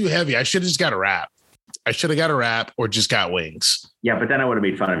went too heavy. I should have just got a wrap. I should have got a wrap or just got wings. Yeah, but then I would have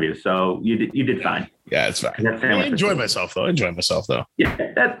made fun of you. So you did fine. Yeah, it's fine. I enjoyed myself though.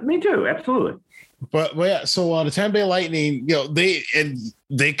 Yeah, that's me too. Absolutely. But yeah, so the Tampa Bay Lightning,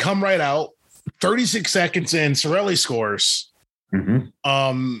 they come right out. 36 seconds in, Cirelli scores.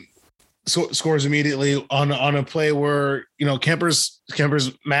 Mm-hmm. Scores immediately on a play where Kemper's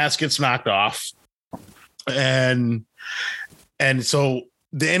mask gets knocked off, and so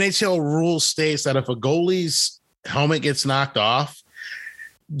the NHL rule states that if a goalie's helmet gets knocked off,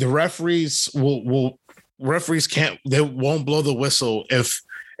 the referees won't blow the whistle if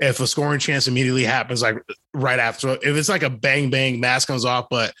a scoring chance immediately happens, like right after. If it's like a bang bang, mask comes off,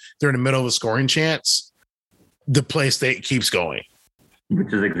 but they're in the middle of a scoring chance, the play keeps going.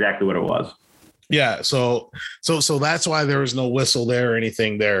 Which is exactly what it was. Yeah. So that's why there was no whistle there or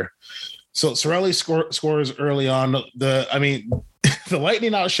anything there. So Cirelli scores early on. The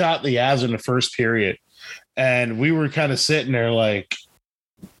Lightning outshot the Avs in the first period, and we were kind of sitting there like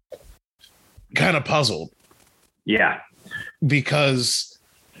kind of puzzled. Yeah, because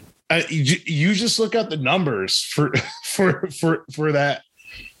you just look at the numbers for that.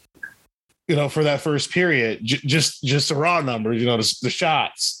 For that first period, just the raw numbers, the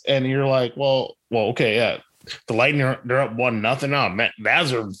shots, and you're like, well, okay, yeah, the Lightning they're up 1-0. Oh, man,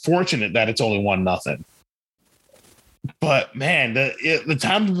 Avs are fortunate that it's only 1-0. But man, the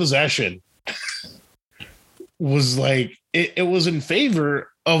time of possession was like it was in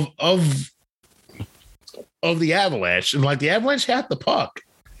favor of the Avalanche, and like the Avalanche had the puck.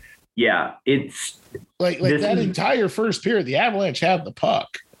 Yeah, it's like that entire first period, the Avalanche had the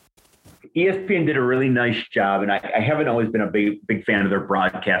puck. ESPN did a really nice job, and I haven't always been a big fan of their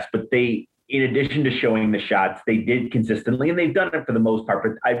broadcast, but they, in addition to showing the shots, they did consistently, and they've done it for the most part,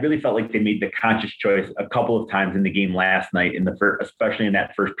 but I really felt like they made the conscious choice a couple of times in the game last night, especially in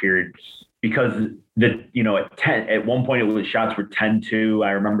that first period, because at one point shots were 10-2.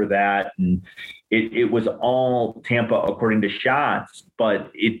 I remember that, and it was all Tampa according to shots,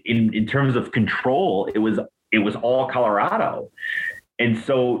 but in terms of control, it was all Colorado. And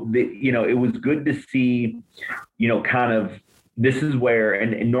so, it was good to see, kind of, this is where,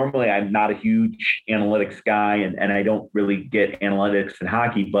 and normally I'm not a huge analytics guy, and I don't really get analytics in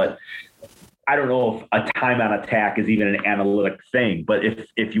hockey, but I don't know if a time on attack is even an analytic thing, but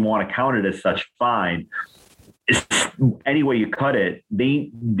if you want to count it as such, fine. Any way you cut it,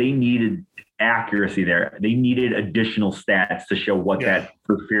 they needed accuracy there. They needed additional stats to show what that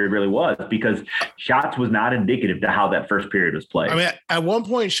first period really was, because shots was not indicative to how that first period was played. I mean, at one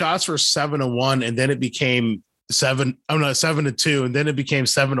point shots were 7-1, and then it became 7-2, and then it became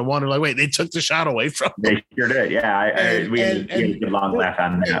 7-1. They're like, wait, they took the shot away from them. They sure did. Yeah. We had a good long laugh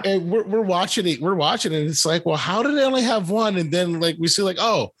on that. And we're watching it. And it's like, well, how did they only have one? And then like we see like,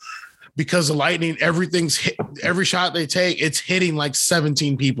 oh, because the Lightning, everything's hit, every shot they take, it's hitting like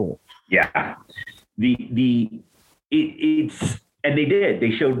 17 people. Yeah, it's and they did.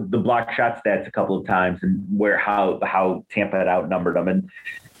 They showed the block shot stats a couple of times, and how Tampa had outnumbered them. And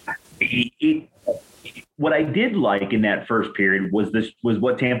what I did like in that first period was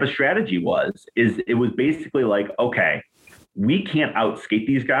what Tampa's strategy was. It was basically like, okay, we can't outskate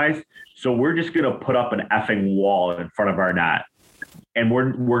these guys, so we're just going to put up an effing wall in front of our net. And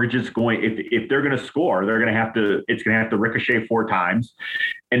we're just going, if they're going to score, it's going to have to ricochet 4 times.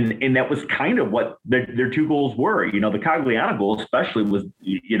 And that was kind of what their 2 goals were. The Cogliano goal especially was,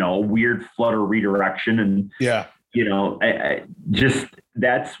 a weird flutter redirection. And, just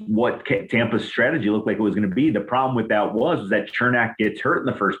that's what Tampa's strategy looked like it was going to be. The problem with that was that Chernak gets hurt in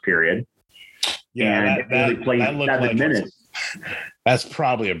the first period. Yeah, and that played 7 minutes. That's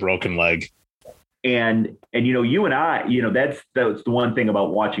probably a broken leg. And you and I, that's the one thing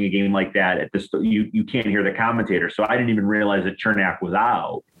about watching a game like that at this, you can't hear the commentator. So I didn't even realize that Chernak was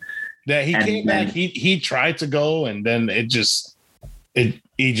out. That he came back, he tried to go, and then he just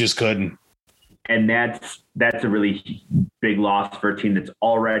couldn't. And that's a really big loss for a team that's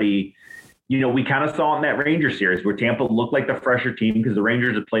already, we kind of saw in that Rangers series where Tampa looked like the fresher team because the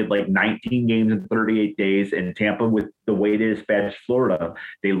Rangers had played like 19 games in 38 days, and Tampa, with the way they dispatched Florida,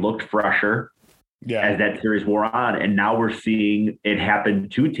 they looked fresher. Yeah. As that series wore on. And now we're seeing it happen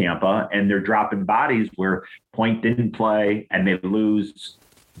to Tampa, and they're dropping bodies where Point didn't play and they lose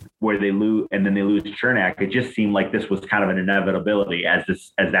and then they lose Chernak. It just seemed like this was kind of an inevitability as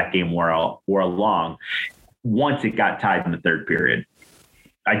that game wore along. Once it got tied in the third period,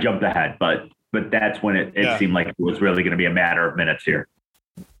 I jumped ahead, but that's when it seemed like it was really going to be a matter of minutes here.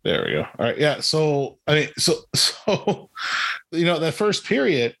 There we go. All right. Yeah. So, that first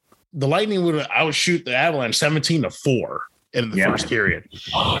period, the Lightning would outshoot the Avalanche 17-4 in the first period.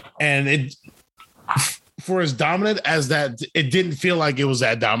 And it, for as dominant as that, it didn't feel like it was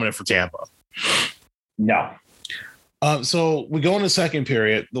that dominant for Tampa. No. So we go in the second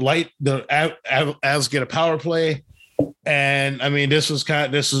period. The Avs get a power play, and I mean, this was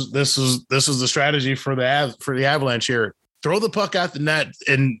the strategy for the Avalanche here. Throw the puck out the net,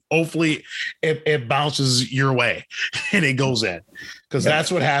 and hopefully it bounces your way and it goes in, because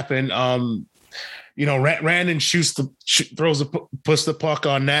that's what happened. Randon puts the puck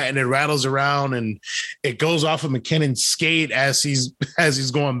on net, and it rattles around, and it goes off of McKinnon's skate as he's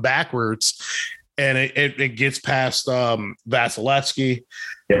going backwards, and it gets past Vasilevsky.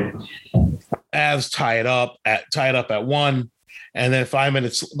 Avs tie it up at 1. And then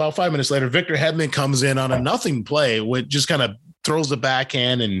about 5 minutes later, Victor Hedman comes in on a nothing play, which just kind of throws the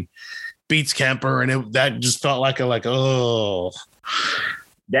backhand and beats Kemper. And that just felt like that's one of those.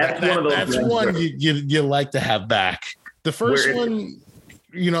 That's one you like to have back. The first one,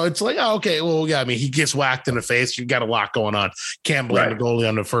 it's like, oh, okay, well, yeah. I mean, he gets whacked in the face. You got a lot going on. Can't blame the goalie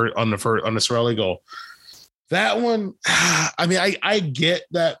on the Cirelli goal. That one, I mean, I get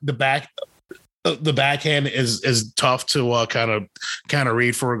that the backhand is tough to kind of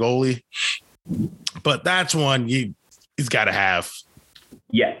read for a goalie, but that's one he's got to have.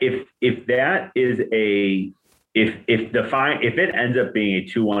 Yeah, if that is if it ends up being a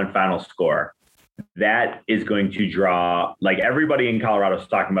 2-1 final score, that is going to draw, like, everybody in Colorado is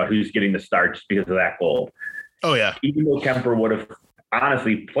talking about who's getting the start just because of that goal. Oh yeah, even though Kemper would have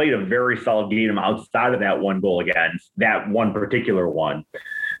honestly played a very solid game outside of that one goal against that one particular one.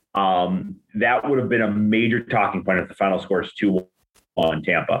 That would have been a major talking point if the final score is 2-1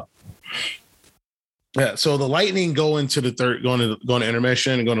 Tampa. Yeah. So the Lightning go into the third, going to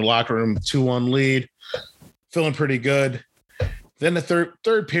intermission and going to locker room, 2-1 lead, feeling pretty good. Then the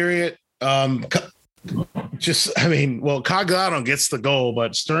third period, Cogliano gets the goal,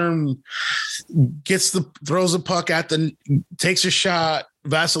 but Stern throws the puck takes a shot.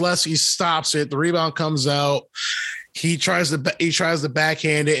 Vasilevsky stops it. The rebound comes out. He tries to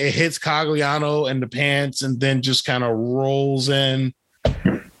backhand it. It hits Cogliano in the pants and then just kind of rolls in.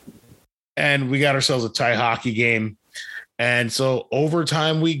 And we got ourselves a tie hockey game. And so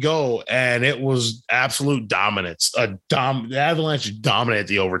overtime we go, and it was absolute dominance. The Avalanche dominated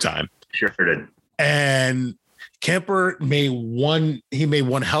the overtime. Sure did. And Kemper made one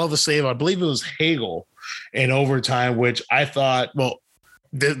hell of a save. I believe it was Hagel in overtime, which I thought, well,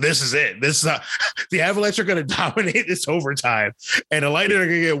 this is it. This is not, the Avalanche are going to dominate this overtime, and the Lightning are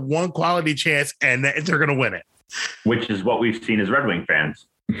going to get one quality chance, and they're going to win it. Which is what we've seen as Red Wing fans.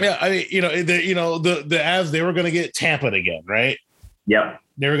 Yeah, I mean, the Avs, they were going to get Tampa'd again, right? Yep,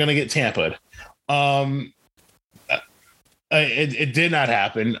 they were going to get Tampa'd. It did not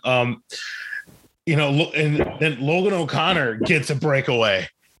happen. And then Logan O'Connor gets a breakaway.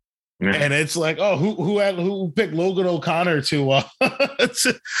 And it's like, oh, who picked Logan O'Connor to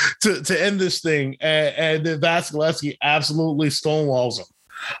end this thing? And then Vasilevsky absolutely stonewalls him.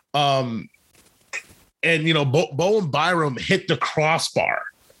 Bowen Byram hit the crossbar.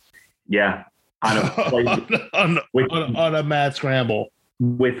 Yeah, on a mad scramble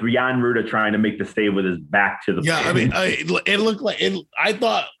with Jan Ruda trying to make the save with his back to the. Yeah, I mean, it looked like it. I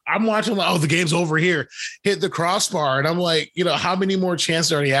thought I'm watching. Oh, the game's over here. Hit the crossbar, and I'm like, how many more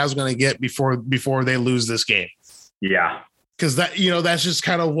chances are the Avs going to get before they lose this game? Yeah, because that's just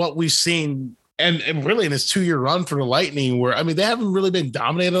kind of what we've seen. And really in this 2-year run for the Lightning, where, I mean, they haven't really been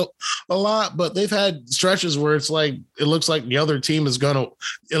dominated a lot, but they've had stretches where it's like, it looks like the other team it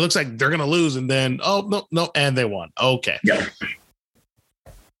looks like they're going to lose. And then, oh, no. And they won. Okay. Yeah.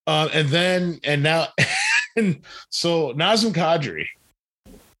 So Nazem Kadri,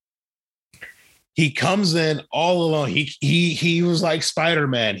 He comes in all alone. He was like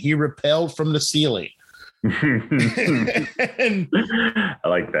Spider-Man. He repelled from the ceiling. And, I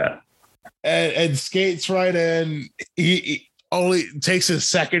like that. And skates right in. He only takes his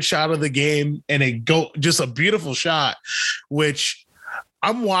second shot of the game, and just a beautiful shot, which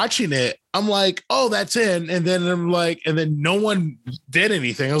I'm watching it. I'm like, oh, that's in. And then no one did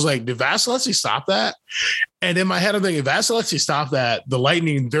anything. I was like, did Vasilevsky stop that? And in my head, I'm thinking, if Vasilevsky stop that, the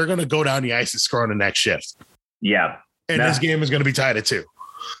Lightning, they're going to go down the ice and score on the next shift. Yeah. And this game is going to be tied at 2.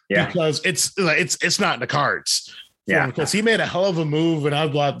 Yeah. Because it's not in the cards. Yeah. Because he made a hell of a move, and I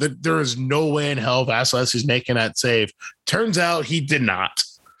thought that there is no way in hell Vasilevsky's making that save. Turns out he did not.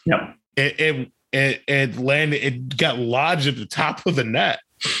 Yep. It landed. It got lodged at the top of the net.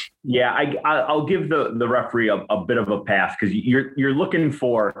 Yeah, I'll give the referee a bit of a pass, because you're looking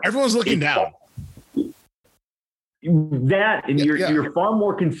for, everyone's looking down. That, and you're far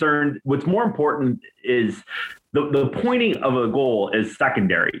more concerned. What's more important is the pointing of a goal is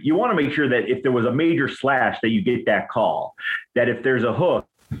secondary. You want to make sure that if there was a major slash, that you get that call. That if there's a hook,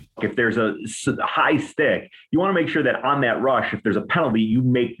 if there's a high stick, you want to make sure that on that rush, if there's a penalty, you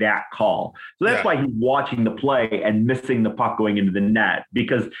make that call. So that's why he's watching the play and missing the puck going into the net,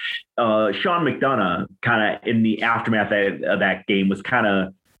 because Sean McDonough kind of in the aftermath of that game was kind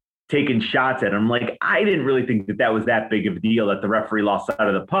of taking shots at him. Like, I didn't really think that was that big of a deal that the referee lost sight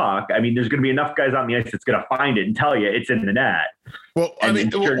of the puck. I mean, there's going to be enough guys on the ice that's going to find it and tell you it's in the net. Well, and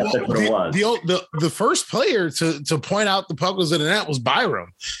that's what it was. The first player to point out the puck was in the net was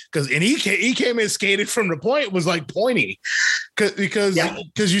Byram, because he came in, skated from the point, was like pointy, because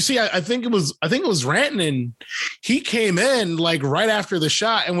you see, I think it was Rantanen. He came in like right after the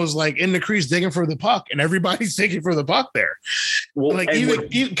shot and was like in the crease digging for the puck, and everybody's digging for the puck there. Well, like even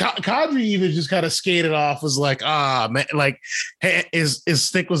Kadri even just kind of skated off, was like, man, like his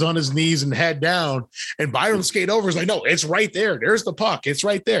stick was on his knees and head down, and Byram skated over, is like, no, it's right there. There's the puck. It's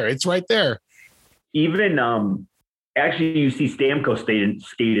right there. It's right there. Even actually, you see Stamkos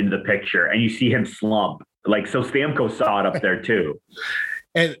skate into the picture, and you see him slump. Like, so Stamkos saw it up there too.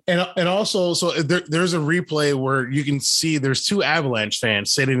 And also, so there's a replay where you can see there's 2 Avalanche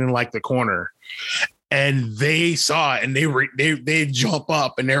fans sitting in like the corner, and they saw it, and they jump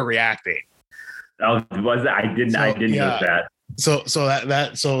up and they're reacting. Oh, was that? I didn't know that. So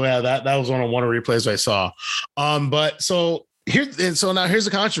that was one of the replays I saw. But so now here's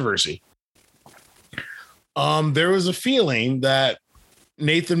the controversy. There was a feeling that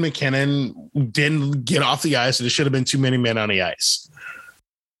Nathan MacKinnon didn't get off the ice, and there should have been too many men on the ice.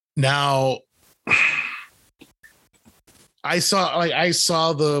 Now, I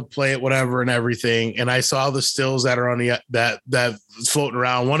saw the play, whatever, and everything, and I saw the stills that are on the that floating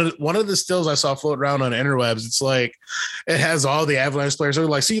around. One of the stills I saw floating around on the interwebs, it's like it has all the Avalanche players. They're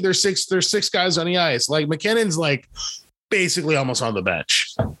like, see, there's 6 guys on the ice. Like, McKinnon's like basically almost on the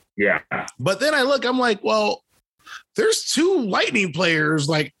bench. Yeah. But then I look, I'm like, well, there's 2 Lightning players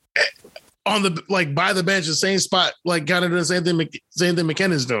like on the by the bench, the same spot, like kind of doing the same thing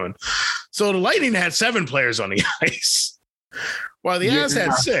McKinnon's doing. So the Lightning had 7 players on the ice, while the Avs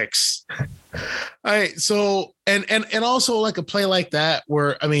had 6. All right. So and also like a play like that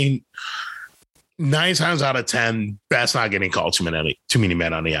where, I mean, 9 times out of 10, that's not getting called too many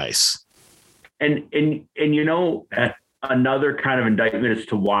men on the ice. And you know, another kind of indictment as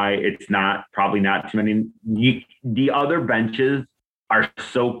to why it's probably not too many. The other benches are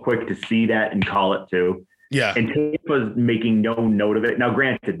so quick to see that and call it too. Yeah. And Tampa's making no note of it. Now,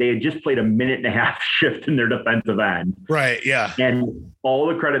 granted, they had just played a 1.5-minute shift in their defensive end. Right. Yeah. And all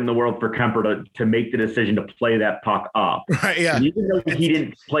the credit in the world for Kemper to make the decision to play that puck up. Right. Yeah. And even though he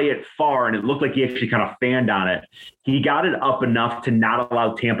didn't play it far and it looked like he actually kind of fanned on it, he got it up enough to not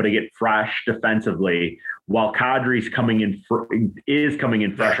allow Tampa to get fresh defensively, while Kadri's coming in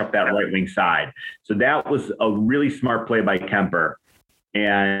fresh up that right wing side. So that was a really smart play by Kemper.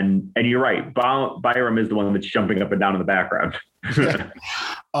 And you're right. Byram is the one that's jumping up and down in the background.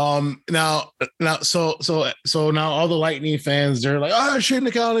 Now, now all the Lightning fans, they're like, oh,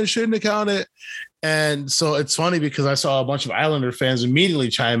 shouldn't have counted. And so it's funny because I saw a bunch of Islander fans immediately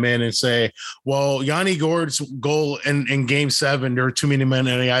chime in and say, well, Yanni Gourde's goal in game 7, there were too many men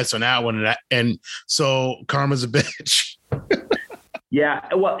on the ice on that one. And so karma's a bitch. Yeah.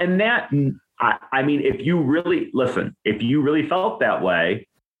 Well, and that, I mean, if you really felt that way,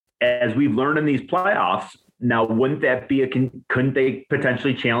 as we've learned in these playoffs, now, wouldn't that be couldn't they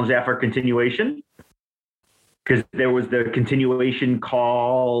potentially challenge that for continuation? Because there was the continuation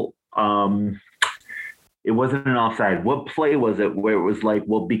call. It wasn't an offside. What play was it where it was like,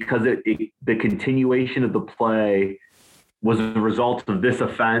 well, because the continuation of the play was a result of this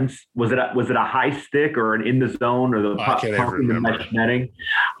offense? Was it a high stick or an in the zone or the puck in the mesh netting?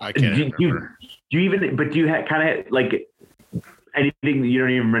 I can't remember. Do you even? But do you kind of like anything? You don't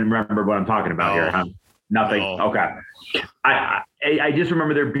even remember what I'm talking about here, huh? Nothing. No. Okay. I just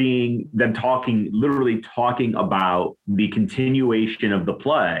remember them literally talking about the continuation of the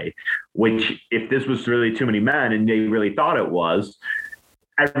play, which if this was really too many men and they really thought it was,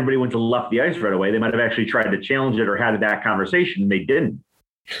 everybody went to left the ice right away. They might have actually tried to challenge it or had that conversation. They didn't.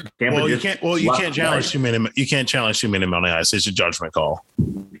 You can't challenge too many. You can't challenge too many men on the ice. It's a judgment call.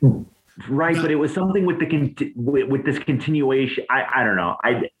 Right, but it was something with with this continuation. I don't know.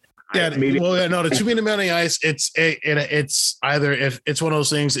 The too many men on the ice. It's either if it's one of those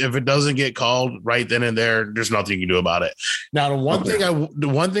things. If it doesn't get called right then and there's nothing you can do about it. Now, the one thing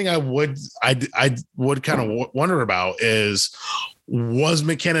I would kind of wonder about is, was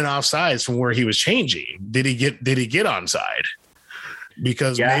McKinnon offsides from where he was changing? Did he get onside?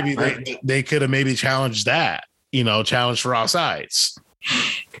 Because maybe they could have maybe challenged that. Challenged for offsides.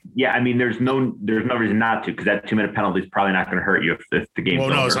 Yeah, I mean, there's no reason not to, because that 2-minute penalty is probably not going to hurt you if the game's over.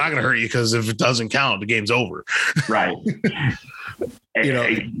 Well, no, it's not going to hurt you, because if it doesn't count, the game's over. Right.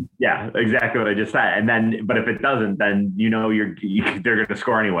 Yeah, exactly what I just said. But if it doesn't, then they're going to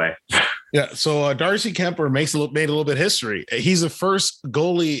score anyway. Yeah. So Darcy Kemper made a little bit of history. He's the first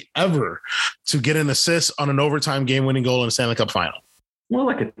goalie ever to get an assist on an overtime game-winning goal in the Stanley Cup final. Well,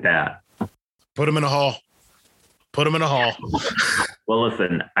 look at that. Put him in a hall. Well,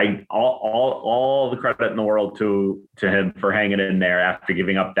 listen, all the credit in the world to him for hanging in there after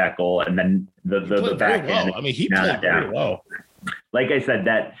giving up that goal, and then the backhand. Well. I mean, he played very well. Like I said,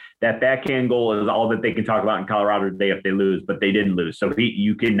 that backhand goal is all that they can talk about in Colorado today if they lose, but they didn't lose. So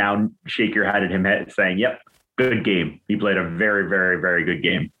you can now shake your head at him saying, "Yep, good game. He played a very, very, very good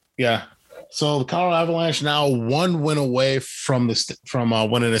game." Yeah. So the Colorado Avalanche now one win away from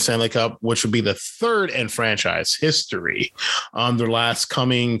winning the Stanley Cup, which would be the third in franchise history. Their last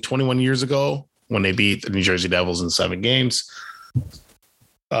coming 21 years ago when they beat the New Jersey Devils in 7 games.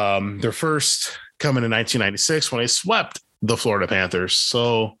 Their first coming in 1996 when they swept the Florida Panthers.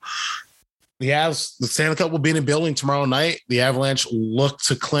 So the Stanley Cup will be in a building tomorrow night. The Avalanche look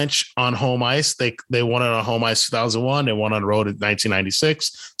to clinch on home ice. They won it on home ice 2001. They won on the road in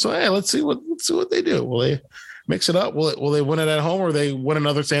 1996. So hey, let's see what they do. Will they mix it up? Will they win it at home, or they win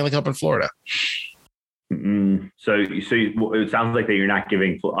another Stanley Cup in Florida? So it sounds like that you're not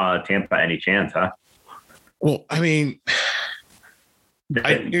giving Tampa any chance, huh? Well, I mean,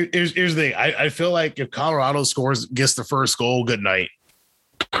 here's the thing. I feel like if Colorado gets the first goal, good night.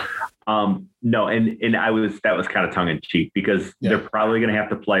 No, and that was kind of tongue in cheek, because they're probably going to have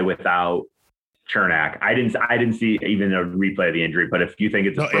to play without Chernak. I didn't see even a replay of the injury, but if you think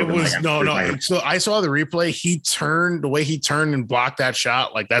it's So I saw the replay. The way he turned and blocked that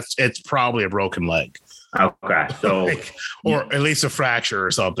shot, like it's probably a broken leg. Okay, so or at least a fracture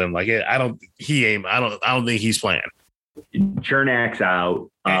or something. Like I don't think he's playing. Chernak's out,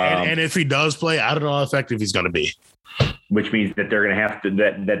 and if he does play, I don't know how effective he's going to be. Which means that they're going to have to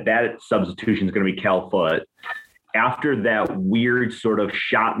that substitution is going to be Cal Foote. After that weird sort of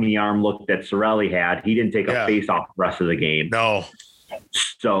shot in the arm look that Cirelli had, he didn't take a face off the rest of the game. No.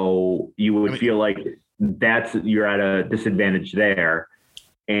 So you would feel like you're at a disadvantage there.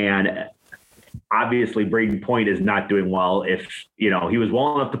 And obviously Braden Point is not doing well. If, he was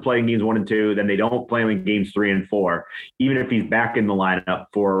well enough to play in games 1 and 2, then they don't play him in games 3 and 4. Even if he's back in the lineup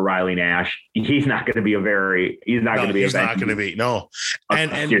for Riley Nash, he's not going to be no.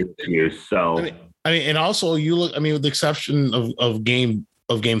 And use. So I mean, and also you look, with the exception of game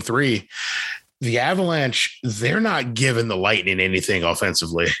 3, the Avalanche, they're not giving the Lightning anything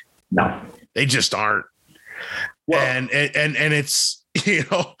offensively. No, they just aren't. Well, and it's,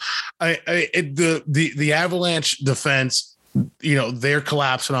 the Avalanche defense, they're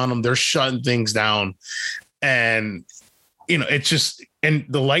collapsing on them. They're shutting things down. And, it's just, and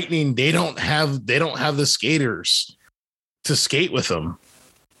the Lightning, they don't have the skaters to skate with them,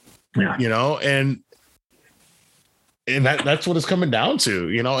 and that's what it's coming down to,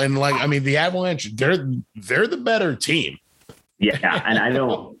 and the Avalanche, they're the better team. Yeah. And I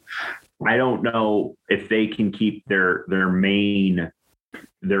don't know if they can keep their main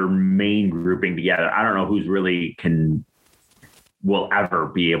grouping together. I don't know who's really will ever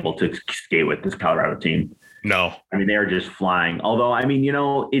be able to skate with this Colorado team. No, they're just flying. Although,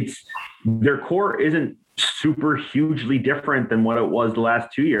 it's their core isn't super hugely different than what it was the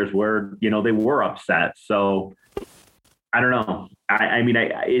last 2 years where, they were upset. So I don't know.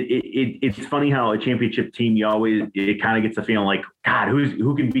 It's funny how a championship team, it kind of gets a feeling like, God,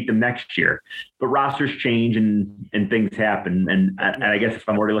 who can beat them next year? But rosters change and things happen. And I guess if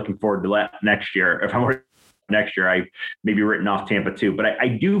I'm already looking forward to next year, I maybe written off Tampa too. But I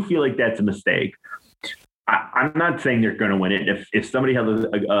do feel like that's a mistake. I'm not saying they're going to win it. If somebody has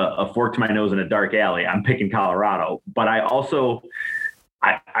a fork to my nose in a dark alley, I'm picking Colorado. But I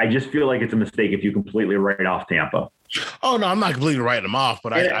just feel like it's a mistake if you completely write off Tampa. Oh no, I'm not completely writing them off,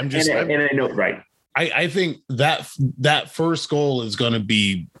 but I know, right. I think that first goal is going to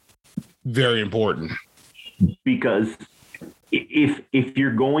be very important, because if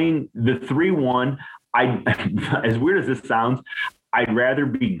you're going the 3-1, as weird as this sounds, I'd rather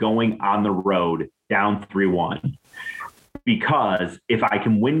be going on the road down 3-1, because if I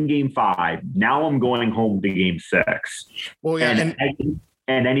can win game 5, now I'm going home to game 6. Well, yeah,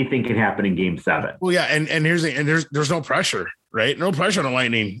 and anything can happen in game 7. Well, yeah, and there's no pressure, right? No pressure on the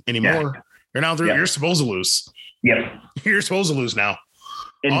Lightning anymore. Yeah. You're now You're supposed to lose. Yep. You're supposed to lose now.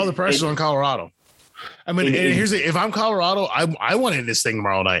 All the pressure's on Colorado. I mean, if I'm Colorado, I want to end this thing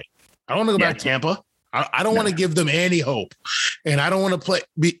tomorrow night. I don't want to go back to Tampa. I don't want to give them any hope, and I don't want to play.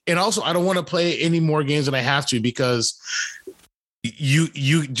 And also, I don't want to play any more games than I have to, because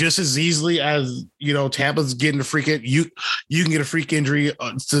you just as easily as, Tampa's getting a freak, you can get a freak injury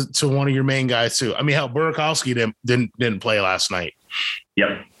to one of your main guys too. I mean, hell, Burakovsky didn't play last night.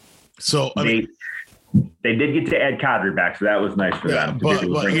 Yep. So they did get to add Kadri back, so that was nice for them. But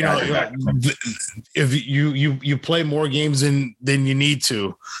if you play more games than you need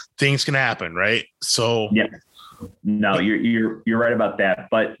to, things can happen, right? So yeah, no, you're right about that.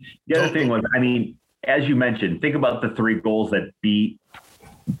 But the other thing was, I mean, as you mentioned, think about the 3 goals that beat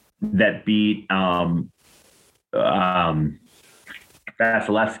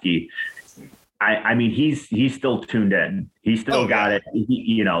Vasilevsky. I mean, he's still tuned in. He still got it.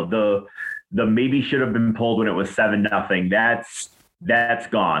 The maybe should have been pulled when it was 7-0. That's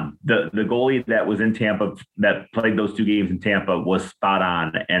gone. The goalie that was in Tampa, that played those 2 games in Tampa, was spot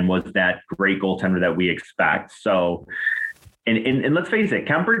on and was that great goaltender that we expect. So, and let's face it,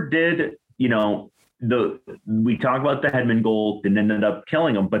 Kemper did, we talk about the Hedman goal and ended up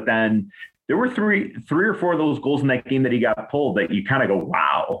killing him, but then there were three or four of those goals in that game that he got pulled that you kind of go,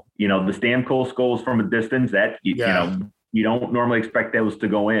 wow, the Stamkos goals from a distance that, you don't normally expect those to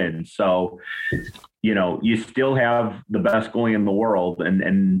go in. So, you still have the best goalie in the world,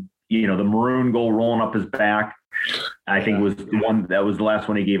 and the Maroon goal rolling up his back, I think was the one that was the last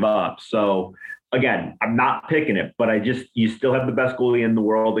one he gave up. So again, I'm not picking it, but you still have the best goalie in the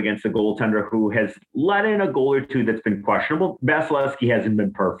world against a goaltender who has let in a goal or 2 that's been questionable. Vasilevsky hasn't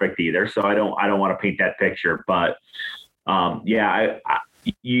been perfect either, so I don't want to paint that picture. But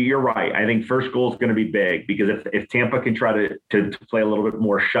you're right. I think first goal is going to be big, because if Tampa can try to play a little bit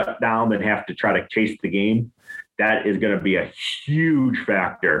more shut down than have to try to chase the game, that is going to be a huge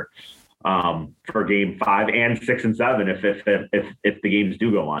factor for game 5 and 6 and 7 if the games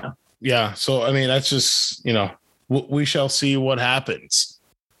do go on. Yeah. So, I mean, that's just, we shall see what happens.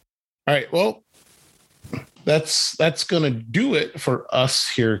 All right. Well, that's going to do it for us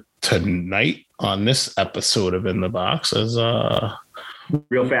here tonight on this episode of In the Box. As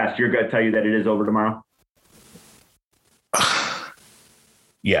real fast, you're going to tell you that it is over tomorrow?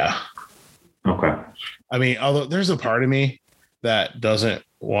 Yeah. Okay. I mean, although there's a part of me that doesn't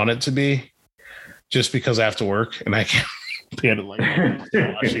want it to be, just because I have to work and I can't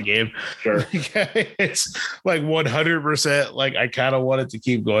watch the game. Sure. It's like 100%. Like, I kind of want it to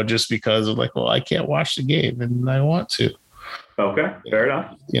keep going, just because of like, well, I can't watch the game and I want to. Okay. Fair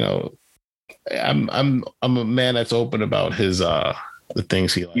enough. I'm a man that's open about his the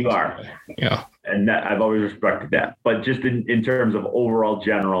things he likes. You are. And I've always respected that. But just in terms of overall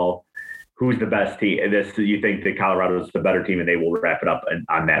general, who's the best team? You think that Colorado is the better team, and they will wrap it up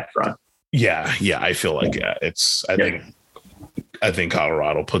on that front? Yeah. I feel like I think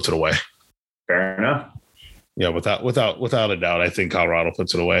Colorado puts it away. Fair enough. Yeah, without a doubt, I think Colorado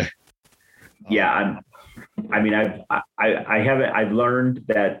puts it away. Yeah, I've learned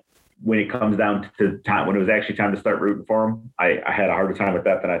that when it comes down to time, when it was actually time to start rooting for them, I had a harder time with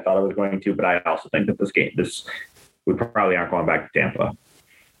that than I thought I was going to. But I also think that we probably aren't going back to Tampa.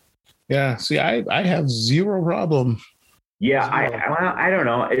 Yeah. See, I have zero problem. Yeah, I don't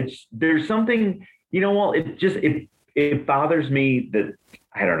know. There's something, it bothers me that,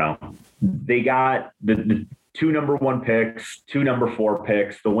 I don't know. They got the 2 number 1 picks, 2 number 4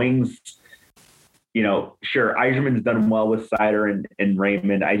 picks, the wings. Sure, Yzerman's done well with Sider and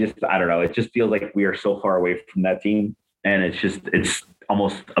Raymond. I don't know. It just feels like we are so far away from that team, and it's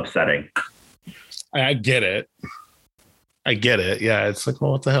almost upsetting. I get it. I get it. Yeah. It's like,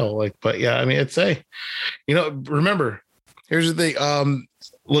 well, what the hell? Like, but yeah, I mean, it's remember, here's the thing.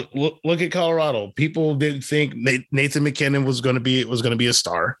 Look at Colorado. People didn't think Nathan McKinnon was going to be a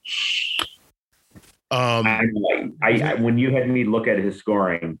star. When you had me look at his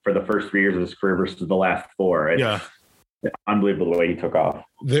scoring for the first 3 years of his career versus the last 4, it's unbelievable the way he took off.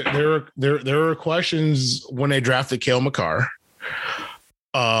 There were questions when they drafted Cale Makar.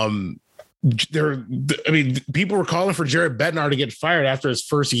 People were calling for Jared Bednar to get fired after his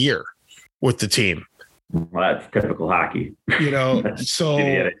first year with the team. Well, that's typical hockey. So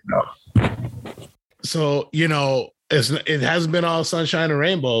it hasn't been all sunshine and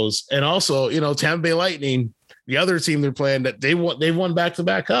rainbows. And also, Tampa Bay Lightning, the other team they're playing, that they've won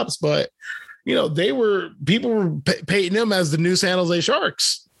back-to-back cups, but people were painting them as the new San Jose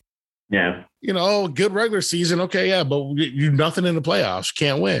Sharks. Yeah. Good regular season. Okay. Yeah. But you nothing in the playoffs.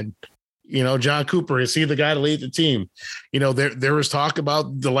 Can't win. John Cooper, is he the guy to lead the team? There was talk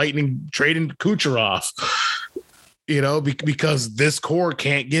about the Lightning trading Kucherov, because this core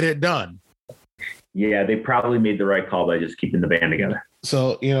can't get it done. Yeah, they probably made the right call by just keeping the band together.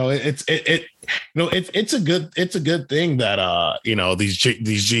 So it's a good thing that these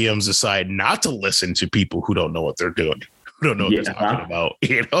GMs decide not to listen to people who don't know what they're doing, who don't know what they're talking about,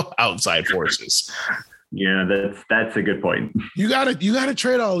 outside forces. Yeah, that's a good point. You gotta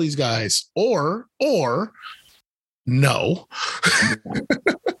trade all these guys, or no.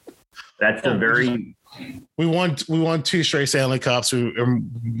 That's a very. We won 2 straight Stanley Cups.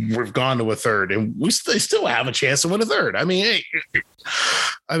 We've gone to a third, and they still have a chance to win a third. I mean,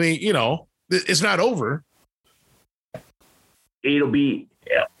 it's not over. It'll be,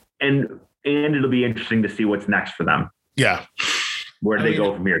 and it'll be interesting to see what's next for them. Yeah. Where do they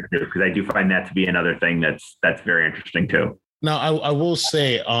go from here too? Because I do find that to be another thing that's very interesting too. Now, I will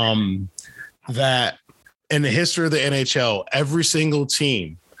say that in the history of the NHL, every single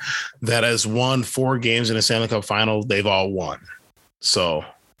team that has won 4 games in a Stanley Cup final, they've all won. So,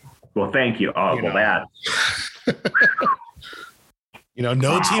 well, thank you. Oh, that.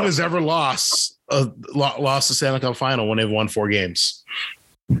 No team has ever lost a Stanley Cup final when they've won 4 games.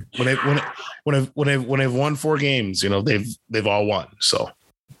 When they've won 4 games, they've all won. So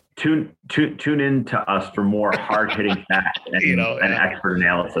tune in to us for more hard hitting facts and expert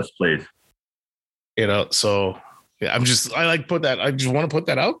analysis, please. So yeah, I just want to put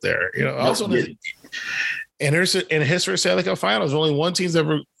that out there. Also in history of Stanley Cup finals, only one team's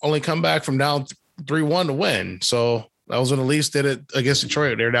ever only come back from down 3-1 to win. So that was when the Leafs did it against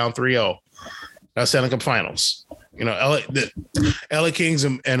Detroit. They're down 3-0. That's Stanley Cup finals. LA Kings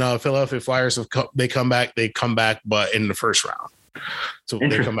and Philadelphia Flyers they come back, but in the first round. So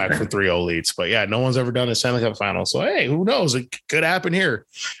they come back for 3-0 leads. But yeah, no one's ever done a Stanley Cup final. So hey, who knows? It could happen here.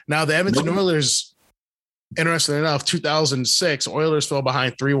 Now the Edmonton Oilers, interestingly enough, 2006, Oilers fell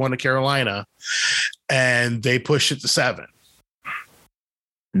behind 3-1 to Carolina, and they pushed it to 7.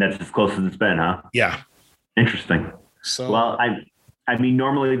 And that's as close as it's been, huh? Yeah. Interesting. So well, I mean,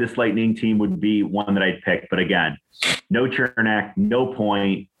 normally this Lightning team would be one that I'd pick, but again, no Chernak, no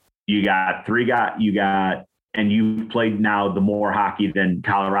point. You got 3 and you played now the more hockey than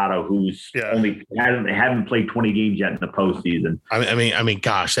Colorado, who's only haven't played 20 games yet in the postseason. I mean,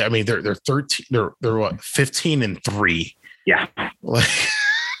 gosh, they're 13. They're what, 15-3. Yeah. Like,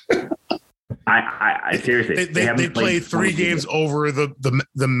 I seriously, they played 3 games over the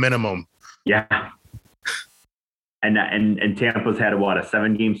minimum. Yeah. And Tampa's had a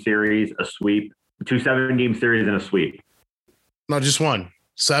 7-game series, a sweep, 2 7-game series, and a sweep. No, just one.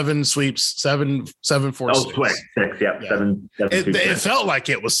 7 sweeps, 7 4 6. 6, yep. 7 it felt like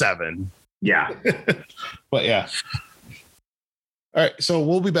it was 7. Yeah. But yeah. All right, so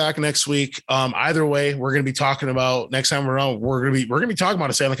we'll be back next week. Either way, we're going to be talking about next time we're on. We're going to be talking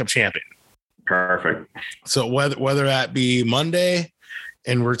about a Stanley Cup champion. Perfect. So whether that be Monday,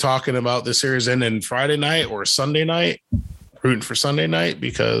 and we're talking about the series ending Friday night or Sunday night, rooting for Sunday night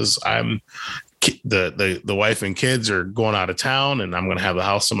because I'm the wife and kids are going out of town and I'm going to have the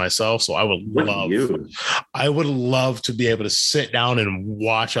house to myself. So I would love to be able to sit down and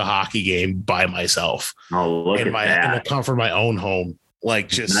watch a hockey game by myself in the comfort of my own home. Like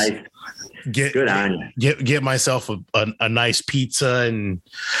just nice. Get myself a nice pizza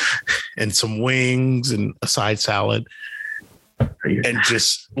and some wings and a side salad. And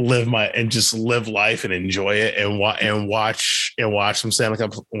just live life and enjoy it and watch some Stanley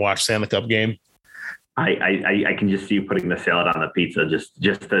Cup game. I can just see you putting the salad on the pizza just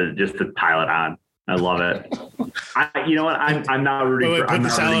to pile it on. I love it. You know what? I'm not rooting for. Put the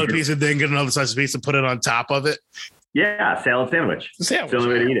salad on a pizza, then get another slice of pizza, put it on top of it. Yeah, salad sandwich. It's a sandwich. It's the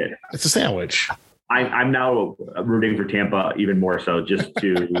only way to eat it. It's a sandwich. I'm now rooting for Tampa even more so, just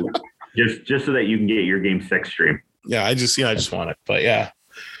to just so that you can get your Game 6 stream. Yeah, I just want it, but yeah.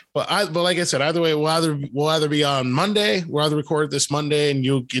 But like I said, either way, we'll either be on Monday. We'll either record this Monday and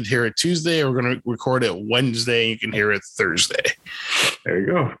you can hear it Tuesday, or we're going to record it Wednesday and you can hear it Thursday. There you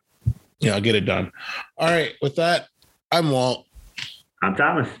go. Yeah, I'll get it done. All right. With that, I'm Walt. I'm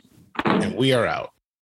Thomas. And we are out.